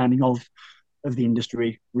true understanding of the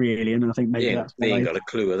industry, really. And I think maybe that's why they ain't got a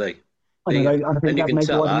clue, are they? I think and you can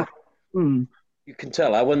tell that. You can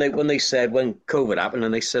tell that when they said, when COVID happened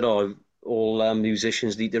and they said, oh, all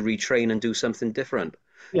musicians need to retrain and do something different.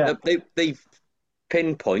 Yeah. They've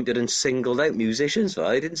pinpointed and singled out musicians.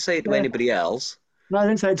 I didn't say it to anybody else. No, I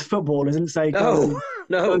didn't say it's footballers. I didn't say no.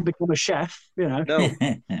 Go and become a chef, No,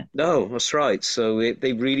 no, that's right. So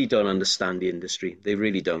they really don't understand the industry. They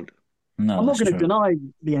really don't. No, I'm not going to deny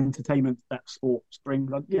the entertainment that sports bring.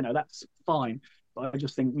 That's fine. But I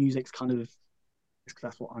just think music's kind of,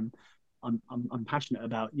 that's what I'm passionate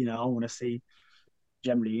about. I want to see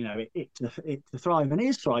generally, it to thrive, and it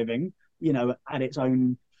is thriving, at its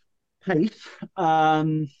own pace.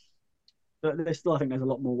 But there's still, I think there's a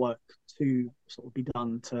lot more work to sort of be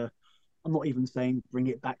done to. I'm not even saying bring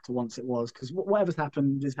it back to once it was, because whatever's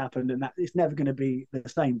happened has happened, and that it's never going to be the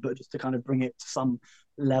same. But just to kind of bring it to some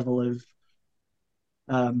level of,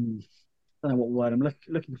 I don't know what word I'm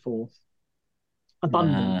looking for.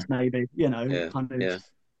 Abundance, maybe, kind of.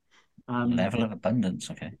 Level of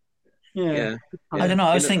abundance, okay. Yeah. I don't know.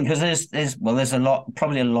 I was thinking because there's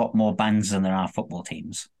probably a lot more bands than there are football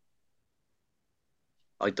teams.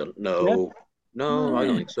 I don't know. Yeah. No, I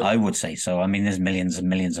don't think so. I would say so. I mean, there's millions and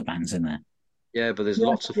millions of bands in there. Yeah, but there's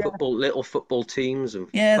lots of little football teams and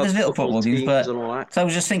there's little football teams, but and all that. So I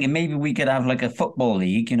was just thinking maybe we could have like a football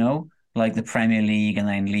league, like the Premier League, and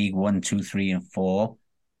then League 1, 2, 3, and 4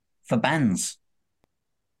 for bands,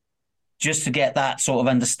 just to get that sort of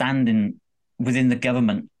understanding within the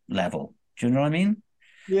government level. Do you know what I mean?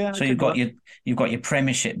 Yeah. So you've got your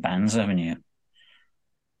Premiership bands, haven't you?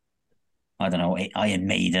 I don't know, Iron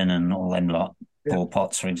Maiden and all them lot, Yeah. Paul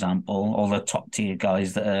Potts, for example, all the top tier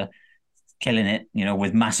guys that are killing it,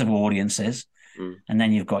 with massive audiences. Mm. And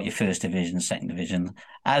then you've got your first division, second division.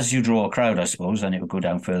 As you draw a crowd, I suppose, then it would go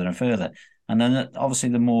down further and further. And then obviously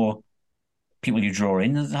the more people you draw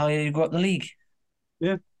in, the higher you go up the league.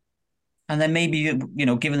 Yeah. And then maybe,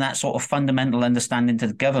 given that sort of fundamental understanding to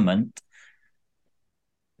the government,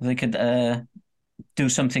 they could do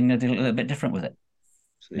something a little bit different with it.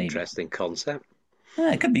 It's an interesting concept.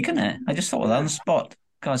 Yeah, it could be, couldn't it? I just thought of that on the spot.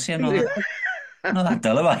 God, see, I'm not that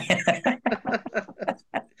dull, am I?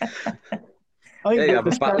 Yeah, you have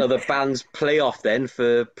a battle of the bands playoff then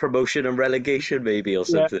for promotion and relegation, maybe, or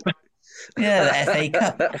something. Yeah, the FA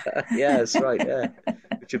Cup. Yeah, that's right. Yeah,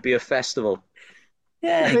 it should be a festival.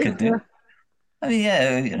 Yeah, it could do. I mean,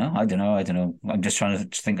 yeah, I don't know. I'm just trying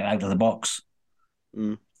to think out of the box.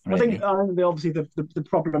 Mm. Really. I think obviously the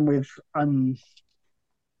problem with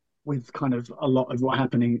kind of a lot of what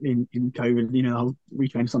happening in COVID, I'll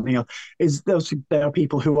reclaim something else, is there are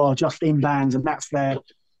people who are just in bands and that's their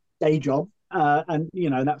day job. And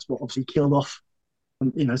that's what obviously killed off,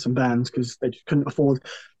 some bands because they just couldn't afford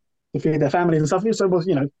to feed their families and stuff. So it was,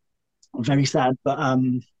 very sad. But I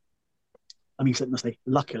mean, say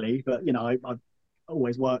luckily, but I've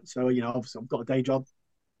always worked, so obviously I've got a day job,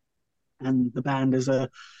 and the band is a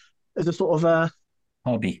sort of a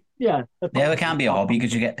hobby. Yeah, it can be a hobby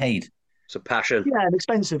because you get paid. It's a passion. Yeah, an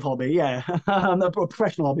expensive hobby. Yeah, a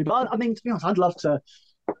professional hobby. But I mean, to be honest, I'd love,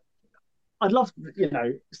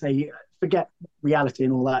 say, forget reality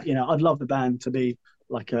and all that. I'd love the band to be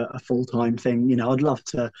like a full-time thing. I'd love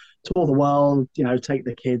to tour the world, take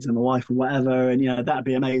the kids and the wife and whatever, and that'd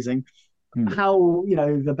be amazing. How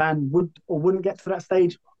the band would or wouldn't get to that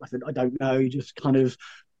stage, I said I don't know. You just kind of, it's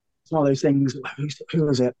one of those things. Who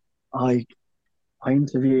was it? I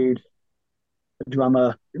interviewed the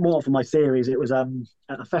drummer more for my series. It was at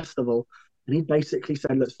a festival, and he basically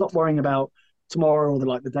said, "Let's stop worrying about tomorrow or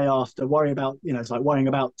the day after. Worry about it's like worrying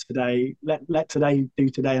about today. Let today do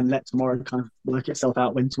today, and let tomorrow kind of work itself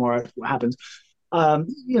out when tomorrow what happens."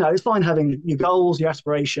 It's fine having your goals, your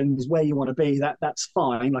aspirations, where you want to be. That's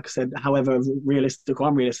fine. Like I said, however realistic or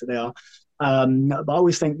unrealistic they are. But I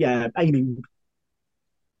always think, aiming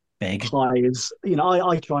big high is,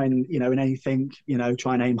 I try and, in anything,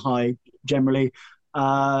 try and aim high generally.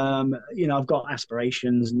 I've got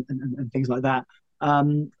aspirations and things like that.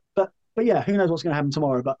 But yeah, who knows what's going to happen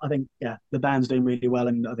tomorrow? But I think, the band's doing really well,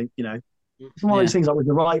 and I think, it's one of those things like with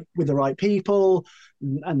the right people,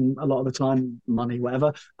 and a lot of the time money,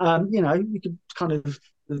 whatever. You could kind of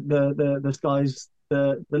the sky's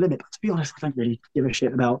the limit. But to be honest, I don't really give a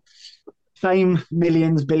shit about fame,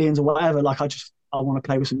 millions, billions, or whatever. Like I want to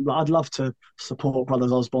play with some. Like, I'd love to support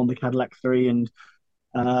Brothers Osborne, the Cadillac 3, and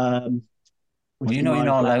well, you're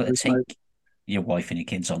not allowed to take your wife and your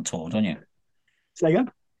kids on tour, don't you? Say again?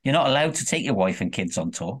 You're not allowed to take your wife and kids on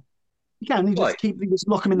tour. You can. You just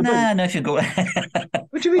lock them in the boot. No, if you go.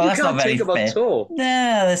 What do you mean you can't take them on tour?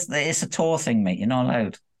 No, it's a tour thing, mate. You're not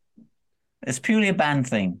allowed. It's purely a band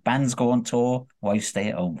thing. Bands go on tour, wives stay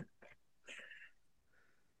at home.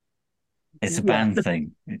 It's a band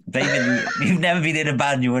thing. David, you've never been in a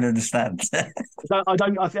band, you wouldn't understand. I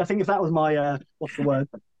don't. I think if that was my what's the word?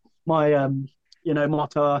 My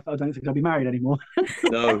motto, I don't think I'd be married anymore.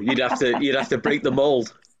 No, you'd have to break the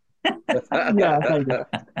mold. Yeah, maybe.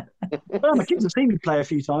 Well, my kids have seen me play a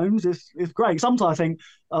few times. It's great. Sometimes I think,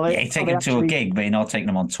 you take them to a gig, but you're not taking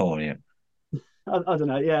them on tour, yeah. I don't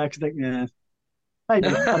know. Yeah, because maybe. I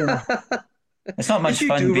don't know. It's not much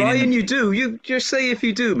fun. You do, Ryan. You do. You just say if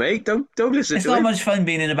you do, mate. Don't listen to it. It's not much fun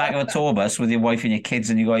being in the back of a tour bus with your wife and your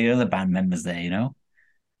kids, and you got your other band members there. Yeah,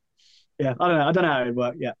 I don't know how it would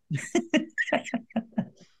work. Yeah.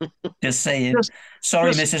 Just saying.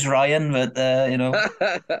 Sorry, Mrs. Ryan, but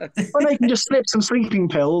Or they can just slip some sleeping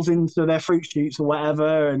pills into their fruit shoots or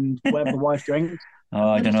whatever, and whatever the wife drinks. Oh,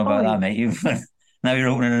 I don't know about that, mate. Now you're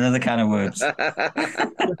opening another can of worms.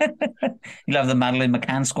 You'll have the Madeleine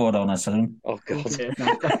McCann squad on us soon. Oh God.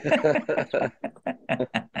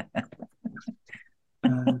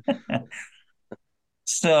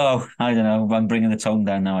 So I don't know. I'm bringing the tone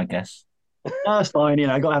down now, I guess. That's fine.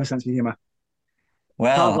 Got to have a sense of humour.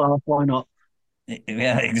 Well, why not?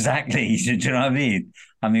 Yeah, exactly. Do you know what I mean?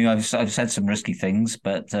 I mean, I've said some risky things,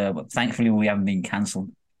 but thankfully we haven't been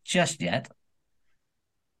cancelled just yet.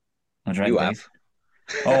 You have.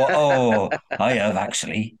 Oh, I have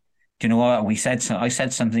actually. Do you know what we said? I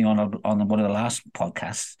said something on one of the last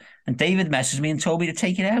podcasts, and David messaged me and told me to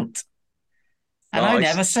take it out. And I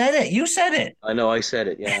never said it. You said it. I know. I said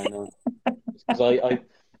it. Yeah, I know. Because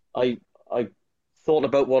I thought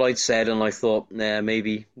about what I'd said, and I thought, nah,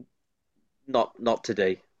 maybe not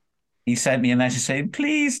today. He sent me a message saying,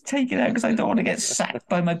 "Please take it out because I don't want to get sacked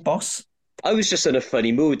by my boss." I was just in a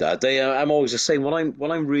funny mood that day. I'm always the same.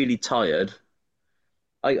 When I'm really tired,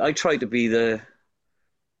 I try to be the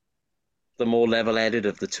more level-headed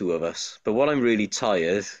of the two of us. But when I'm really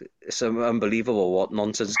tired, it's unbelievable what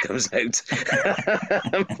nonsense comes out.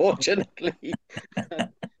 Unfortunately,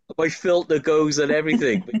 my filter goes and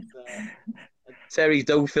everything. But, Terry,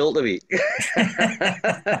 don't filter me.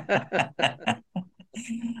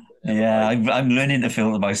 Yeah, I'm learning to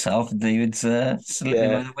filter myself. David's slipping by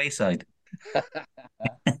Yeah. the wayside.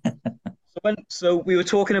 So we were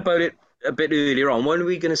talking about it a bit earlier on. When are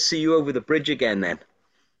we going to see you over the bridge again? Then,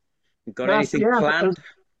 got That's anything yeah. planned?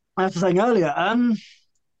 I was saying earlier.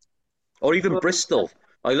 Or even Well, Bristol?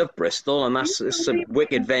 I love Bristol, and there's some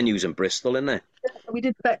wicked venues in Bristol, isn't there? we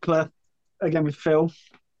did Beckler again with Phil.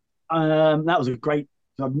 That was a great.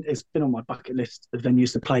 It's been on my bucket list of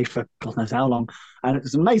venues to play for God knows how long, and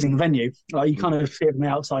it's an amazing venue. Like you kind of see it from the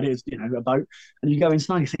outside, it's a boat, and you go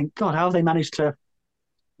inside, you think, God, how have they managed to,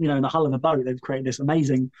 in the hull of the boat, they've created this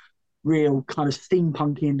amazing, real kind of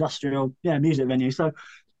steampunky industrial, music venue. So,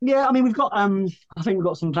 yeah, I mean, we've got, I think we've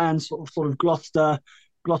got some plans, sort of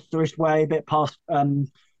Gloucesterish way, a bit past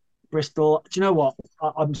Bristol. Do you know what?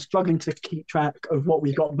 I'm struggling to keep track of what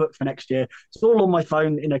we've got booked for next year. It's all on my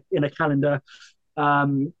phone in a calendar.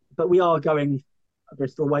 But we are going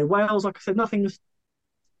Bristol way. Wales, like I said, nothing's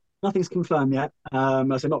confirmed yet.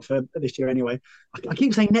 I said not for this year anyway. I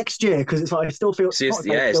keep saying next year because it's like I still feel It's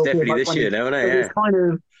definitely this year now, isn't it?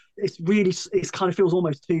 Yeah. It's kind of feels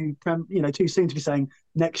almost too soon to be saying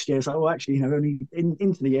next year. So actually, only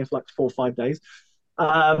into the year for like 4 or 5 days.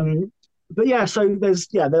 But yeah, so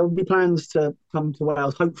there'll be plans to come to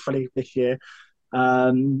Wales hopefully this year.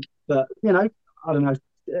 But I don't know.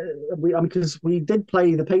 Because we did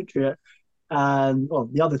play the Patriot, and well,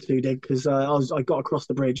 the other two did because I got across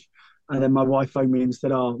the bridge, and then my wife phoned me and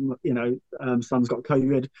said, son's got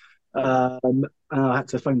COVID, and I had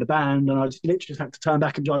to phone the band, and I just literally had to turn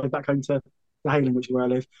back and drive back home to Hayling, which is where I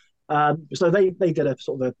live. So they did a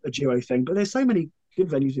sort of a duo thing, but there's so many good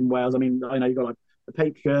venues in Wales. I mean, I know you've got like the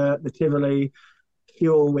Patriot, the Tivoli,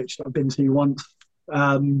 Fuel, which I've been to once.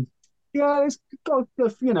 Yeah, it's got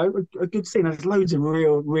a good scene. There's loads of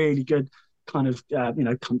really good kind of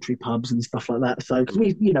country pubs and stuff like that. So because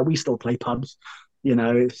we still play pubs,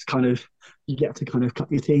 it's kind of you get to kind of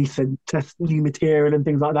cut your teeth and test new material and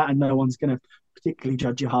things like that, and no one's going to particularly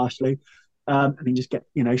judge you harshly. And then just get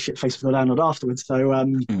shit faced with the landlord afterwards. So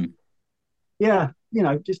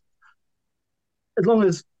just as long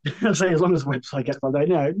as as long as the website gets like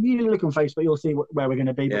that, you look on Facebook, you'll see where we're going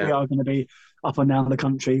to be. But we are going to be up and down the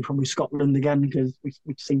country, probably Scotland again, because we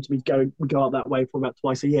seem to be we go up that way for about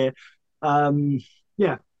twice a year.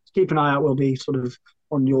 Keep an eye out. We'll be sort of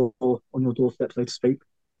on your doorstep, so to speak.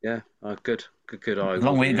 Yeah, good. A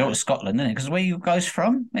long way to go to Scotland, isn't it? Because where are you guys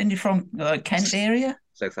from? And you're from Kent area?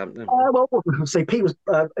 Southampton. Well, say Pete was.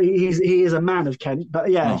 He is a man of Kent, but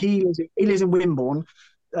he lives in Wimborne.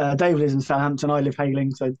 Dave lives in Southampton. I live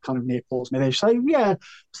Hayling, so kind of near Portsmouth. So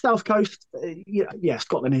South Coast.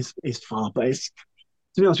 Scotland is far, but it's,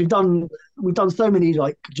 to be honest, we've done so many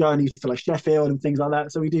like journeys to like Sheffield and things like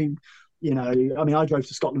that. So we do, I mean, I drove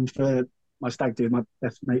to Scotland for my stag do with my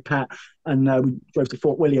best mate Pat, and we drove to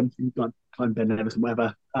Fort William, like climbed Ben Nevis and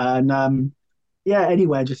whatever, and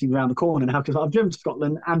anywhere just even around the corner now because I've driven to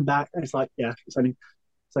Scotland and back, and it's like it's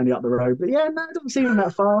only up the road, but it doesn't seem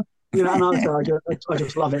that far. And I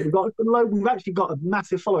just love it. We've actually got a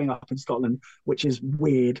massive following up in Scotland, which is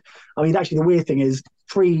weird. I mean, actually, the weird thing is,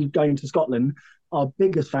 pre-going to Scotland, our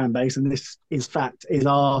biggest fan base, and this is fact, is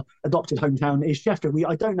our adopted hometown is Sheffield.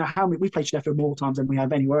 I don't know how many we've played Sheffield more times than we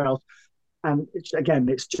have anywhere else, and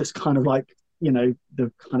it's just kind of like the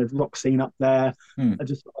kind of rock scene up there,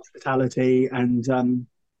 just hospitality, and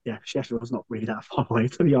Sheffield's not really that far away,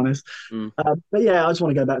 to be honest. But I just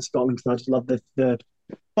want to go back to Scotland because I just love the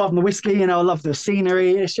apart from the whiskey, I love the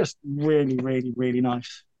scenery. It's just really, really, really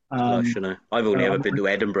nice. Lush, I've only ever been to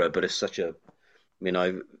Edinburgh, but it's such a,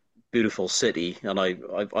 beautiful city, and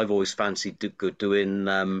I've always fancied doing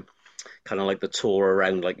kind of like the tour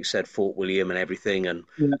around, like you said, Fort William and everything, and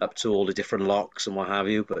up to all the different locks and what have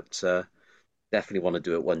you. But definitely want to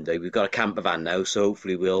do it one day. We've got a camper van now, so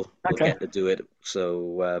hopefully we'll get to do it.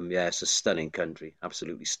 So it's a stunning country,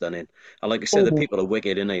 absolutely stunning. And like I said, the people are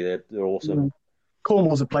wicked, aren't they? They're awesome.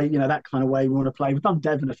 Cornwall's a place, that kind of way we want to play. We've done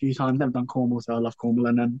Devon a few times, never done Cornwall, so I love Cornwall.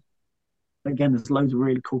 And again, there's loads of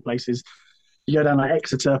really cool places. You go down like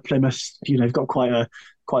Exeter, Plymouth, you've got quite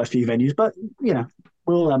a few venues. But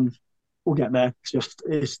we'll get there.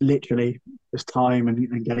 It's literally just time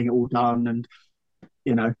and getting it all done. And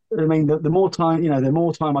you know, I mean, the more time, the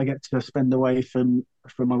more time I get to spend away from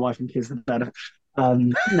my wife and kids, the better.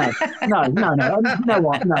 No, no, no, no. You know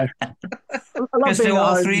what? No, I love Because do being at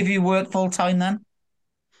all home. three of you work full time then?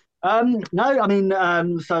 No, I mean,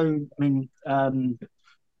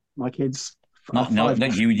 my kids are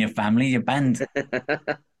Not you and your family, your band.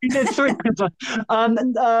 We did three.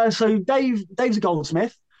 So Dave's a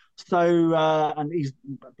goldsmith. So and he's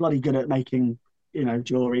bloody good at making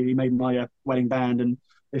jewelry. He made my wedding band and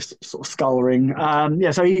this sort of skull ring.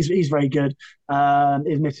 Yeah, so he's very good.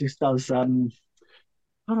 His missus does. How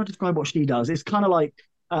do I describe what she does? It's kind of like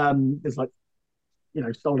there's like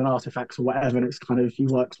stolen artifacts or whatever, and it's kind of he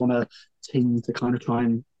works on a team to kind of try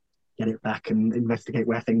and get it back and investigate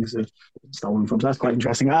where things have been stolen from. So that's quite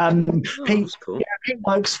interesting. That's cool. Yeah, he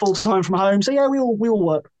works full time from home. So yeah, we all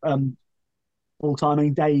work full time. I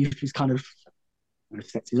mean, Dave, he's kind of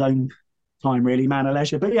sets his own time really, man of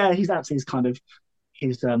leisure. But yeah, that's his kind of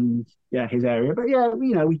his his area. But yeah,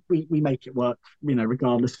 we make it work,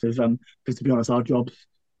 regardless of because to be honest, our jobs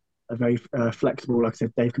are very flexible. Like I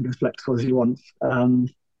said, Dave can be as flexible as he wants.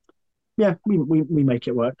 Yeah, we make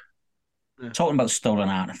it work. Talking about stolen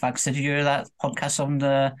artifacts, did you hear that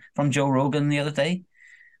podcast from Joe Rogan the other day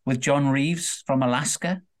with John Reeves from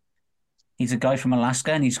Alaska? He's a guy from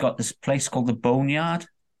Alaska, and he's got this place called the Boneyard.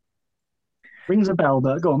 Rings a bell,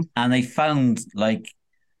 but go on. And they found like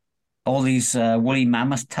all these woolly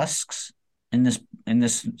mammoth tusks in a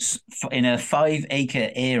 5-acre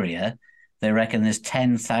area. They reckon there's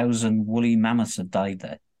 10,000 woolly mammoths have died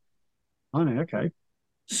there. Oh, no, okay.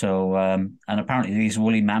 So, and apparently these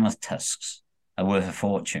woolly mammoth tusks are worth a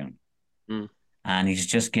fortune. Mm. And he's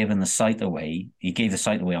just given the site away. He gave the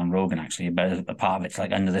site away on Rogan, actually, but a part of it's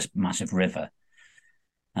like under this massive river.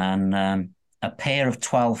 And a pair of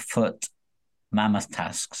 12-foot mammoth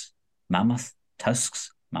tusks, not mammoth tusks,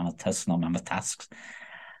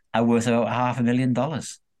 are worth about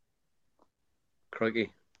 $500,000. Crikey.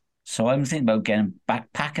 So I'm thinking about getting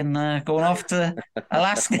backpacking, going off to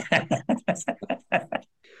Alaska.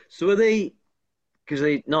 So are they? Because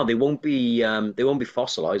they won't be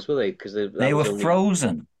fossilized, will they? Because they were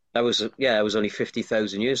frozen. That was it was only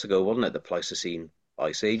 50,000 years ago, wasn't it? The Pleistocene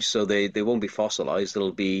ice age. So they won't be fossilized.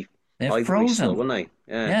 They're ivory frozen, still, won't they?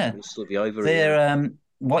 Yeah. It'll still be ivory. They're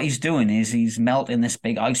what he's doing is he's melting this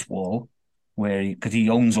big ice wall because he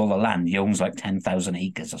owns all the land. He owns like 10,000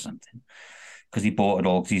 acres or something. Because he bought it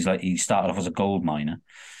all because he started off as a gold miner,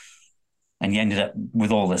 and he ended up with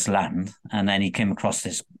all this land. And then he came across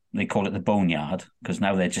this. They call it the Boneyard because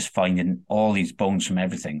now they're just finding all these bones from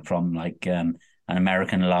everything, from like an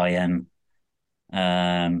American lion,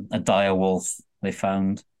 a dire wolf. They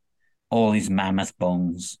found all these mammoth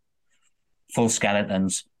bones, full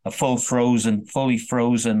skeletons, a fully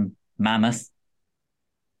frozen mammoth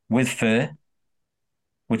with fur,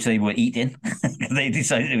 which they were eating. They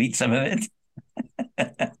decided to eat some of it.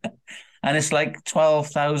 And it's like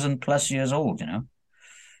 12,000 plus years old,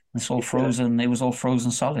 It's all frozen. It was all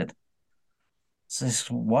frozen solid. It's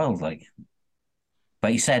wild, like.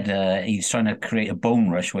 But he said he's trying to create a bone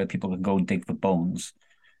rush where people can go and dig for bones.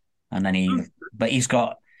 And then but he's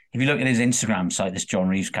got, if you look at his Instagram site, this John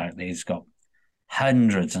Reeves character, he's got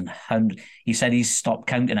hundreds and hundreds. He said he's stopped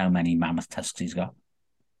counting how many mammoth tusks he's got.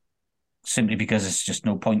 Simply because it's just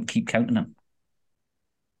no point keep counting them.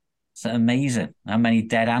 It's amazing how many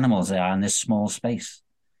dead animals there are in this small space.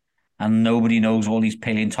 And nobody knows, all these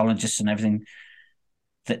paleontologists and everything,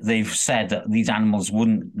 that they've said that these animals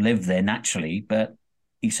wouldn't live there naturally. But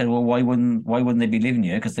he said, well, why wouldn't they be living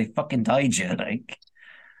here? Because they fucking died here, like.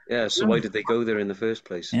 Yeah, so why did they go there in the first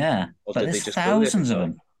place? Yeah, Or but did they there's just thousands go of there?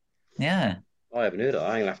 them. Yeah. I haven't heard of that.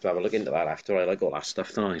 I'm going to have a look into that after I like all that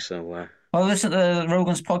stuff, don't I? So, Well, listen to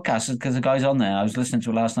Rogan's podcast because the guy's on there. I was listening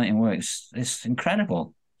to it last night in work. It's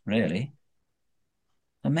incredible, really.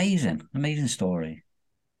 Amazing story.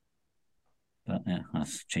 But yeah,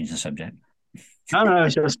 let's change the subject. No,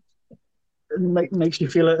 it's just makes you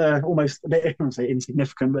feel almost a bit, I don't say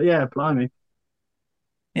insignificant, but yeah, blimey.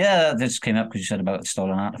 Yeah, that just came up because you said about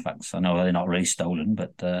stolen artifacts. I know they're not really stolen,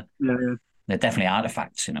 but Yeah. they're definitely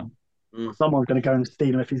artifacts, Someone's going to go and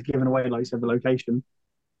steal him if he's given away, like you said, the location.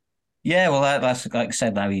 Yeah, well, that's like I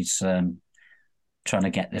said. Now he's trying to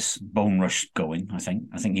get this bone rush going. I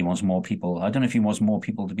think he wants more people. I don't know if he wants more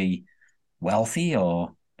people to be wealthy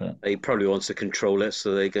but he probably wants to control it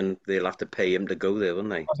so they'll have to pay him to go there,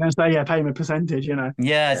 wouldn't they? I was going to say, yeah, pay him a percentage,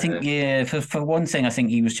 Yeah, I think for one thing, I think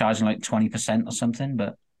he was charging like 20% or something.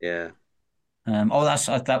 But yeah,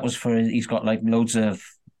 that was for he's got like loads of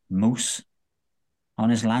moose on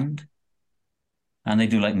his land, and they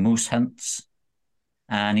do like moose hunts.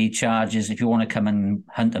 And he charges, if you want to come and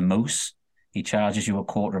hunt a moose, he charges you a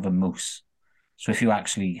quarter of a moose. So if you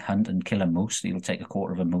actually hunt and kill a moose, he'll take a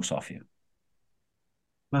quarter of a moose off you.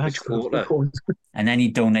 Which quarter? And then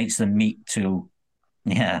he donates the meat to,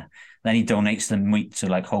 then he donates the meat to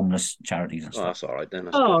like homeless charities and stuff. Oh, that's all right then.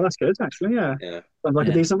 That's good, actually, yeah. Sounds like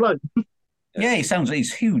a decent bloke. Yeah,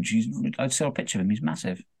 he's huge. I saw a picture of him. He's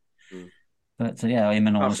massive. But him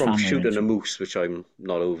and all his family. From shooting a moose, which I'm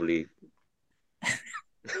not overly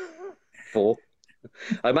for.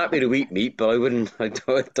 I'm happy to eat meat, but I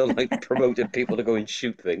don't like promoting people to go and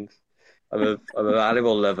shoot things. I'm an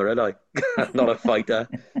animal lover, and I'm not a fighter.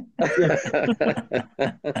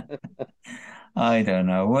 I don't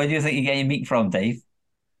know. Where do you think you get your meat from, Dave?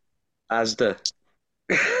 Asda.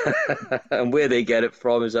 And where they get it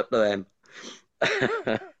from is up to them.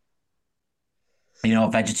 You know,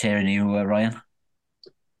 vegetarian, are you, Ryan?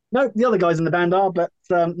 No, the other guys in the band are, but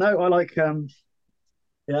no, I like I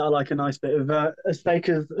like a nice bit of a steak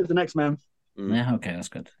as the next man. Yeah, okay, that's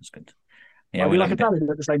good. That's good. Yeah, we like a salad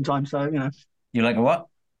at the same time, so you know. You like a what?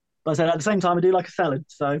 I said at the same time I do like a salad,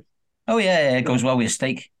 so. Oh yeah, it goes well with a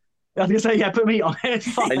steak. I was gonna say put meat on it.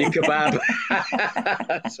 And your kebab.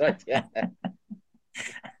 That's right, yeah.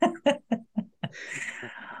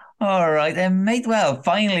 All right then, mate. Well,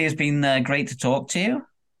 finally, it's been great to talk to you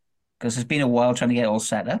because it's been a while trying to get it all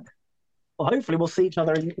set up. Well, hopefully we'll see each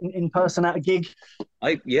other in person at a gig.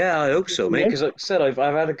 I hope so, mate. Because like I said, I've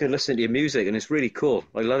had a good listen to your music, and it's really cool.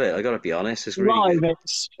 I love it. I got to be honest, it's really live. Good.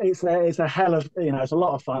 It's a hell of it's a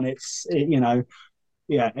lot of fun. It's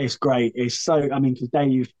it's great. It's so because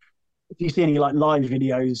Dave, if you see any like live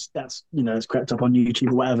videos, that's it's crept up on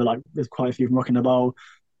YouTube or whatever. Like there's quite a few from Rockin' the Bowl.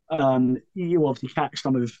 You obviously catch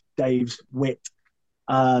some of Dave's wit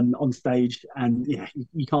on stage, and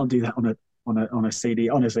you can't do that on a CD.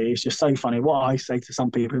 Honestly, it's just so funny. What I say to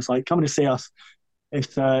some people, it's like, come to see us.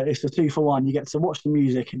 It's a 2-for-1. You get to watch the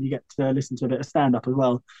music and you get to listen to a bit of stand up as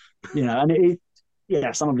well. And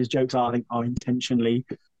some of his jokes are intentionally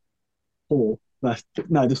poor, but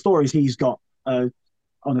no, the stories he's got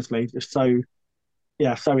honestly just so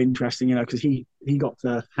interesting. Because he got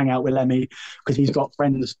to hang out with Lemmy because he's got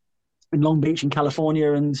friends in Long Beach in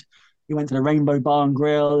California, and he went to the Rainbow Bar and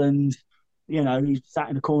Grill, and he sat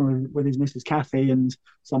in a corner with his Mrs. Kathy, and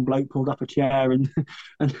some bloke pulled up a chair, and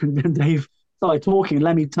Dave started talking, and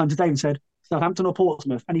Lemmy turned to Dave and said, Southampton or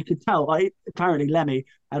Portsmouth? And he could tell, apparently Lemmy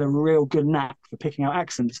had a real good knack for picking out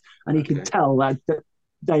accents, and he could tell that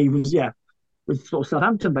Dave was sort of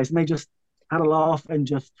Southampton based, and they just had a laugh, and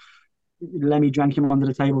just Lemmy drank him under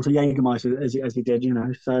the table to Jägermeister as he did,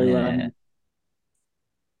 so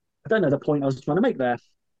I don't know the point I was trying to make there.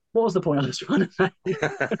 What was the point I was trying to make?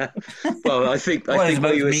 Well, I think about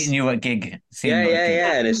meeting you at a gig.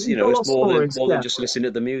 Yeah, and it's it's more than just listening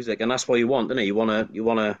to the music, and that's what you want, don't you? You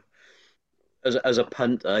want to, as a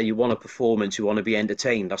punter, you want a performance, you want to be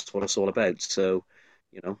entertained. That's what it's all about. So,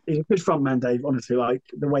 he's a good front man, Dave. Honestly, like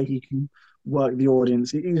the way he can work the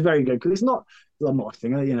audience, he's very good. Because I'm not a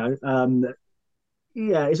singer,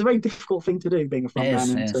 it's a very difficult thing to do, being a front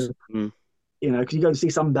man. Because you go and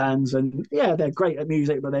see some bands and they're great at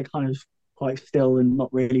music, but they're kind of quite still and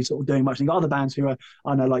not really sort of doing much. And you've got other bands who are,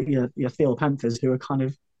 I know, like your Steel Panthers, who are kind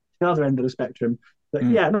of the other end of the spectrum. But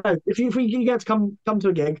if you get to come to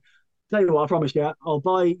a gig, tell you what, I promise you, I'll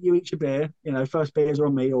buy you each a beer. First beers are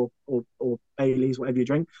on me, or Bailey's, whatever you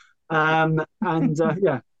drink. We'll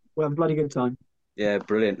have a bloody good time. Yeah,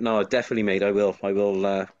 brilliant. No, definitely, mate. I will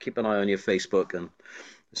keep an eye on your Facebook, and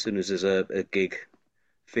as soon as there's a gig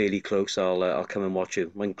fairly close, I'll come and watch you.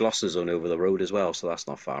 Gloucester's on over the road as well, so that's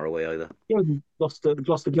not far away either. Yeah,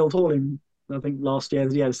 Gloucester Guildhall in I think last year,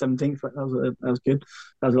 the 17th. That was good.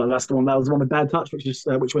 That's the one. That was the one with Bad Touch, which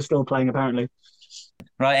we're still playing apparently.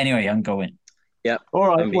 Right. Anyway, I'm going. Yeah. All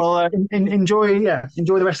right. Well, enjoy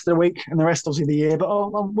the rest of the week and the rest of the year. But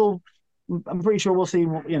I'm pretty sure we'll see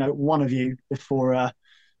one of you before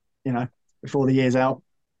before the year's out.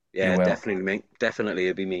 Yeah, definitely, mate. Definitely,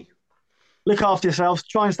 it'll be me. Look after yourselves.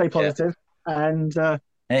 Try and stay positive. And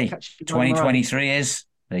hey, 2023 is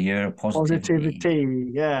the year of positivity.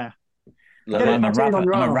 Yeah. I'm a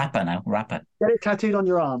rapper now. Rapper. Get it tattooed on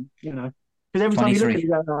your arm. Because every time you look at it, you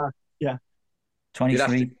go,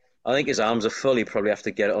 23. I think his arms are full. He probably have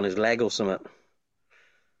to get it on his leg or something.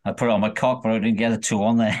 I put it on my cock, but I didn't get the 2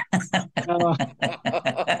 on there.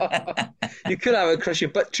 You could have it across your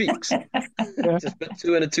butt cheeks. Just put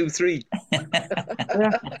 2 and a 2-3.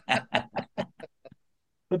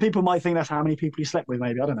 But people might think that's how many people you slept with,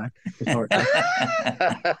 maybe. I don't know. Historically.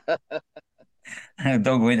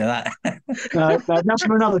 Don't go into that. No, that's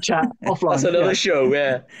for another chat offline. That's another show,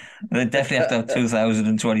 yeah. They definitely have to have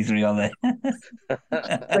 2023 on there.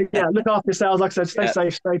 So, yeah, look after yourselves. Like I said, stay Yeah,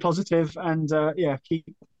 safe, stay positive, and yeah, keep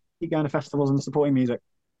going to festivals and supporting music.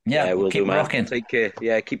 yeah, Yeah, we'll do, keep man. rocking. Take care.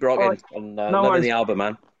 Yeah, keep All rocking. right, And no loving worries. the album,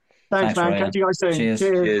 man. Thanks, Thanks, man. Catch Ryan. you guys soon. Cheers.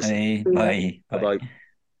 Cheers. Cheers. Hey, See ya. bye. Bye Bye. bye.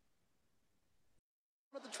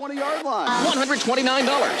 At the 20-yard line. $129.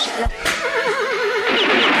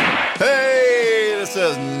 Hey, this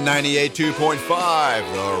is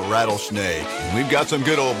 98.2.5, the Rattlesnake. And we've got some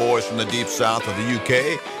good old boys from the deep south of the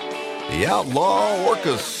UK. The Outlaw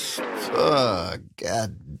Orchestra.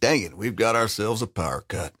 God dang it, we've got ourselves a power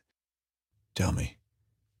cut. Tell me,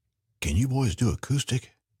 can you boys do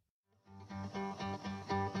acoustic?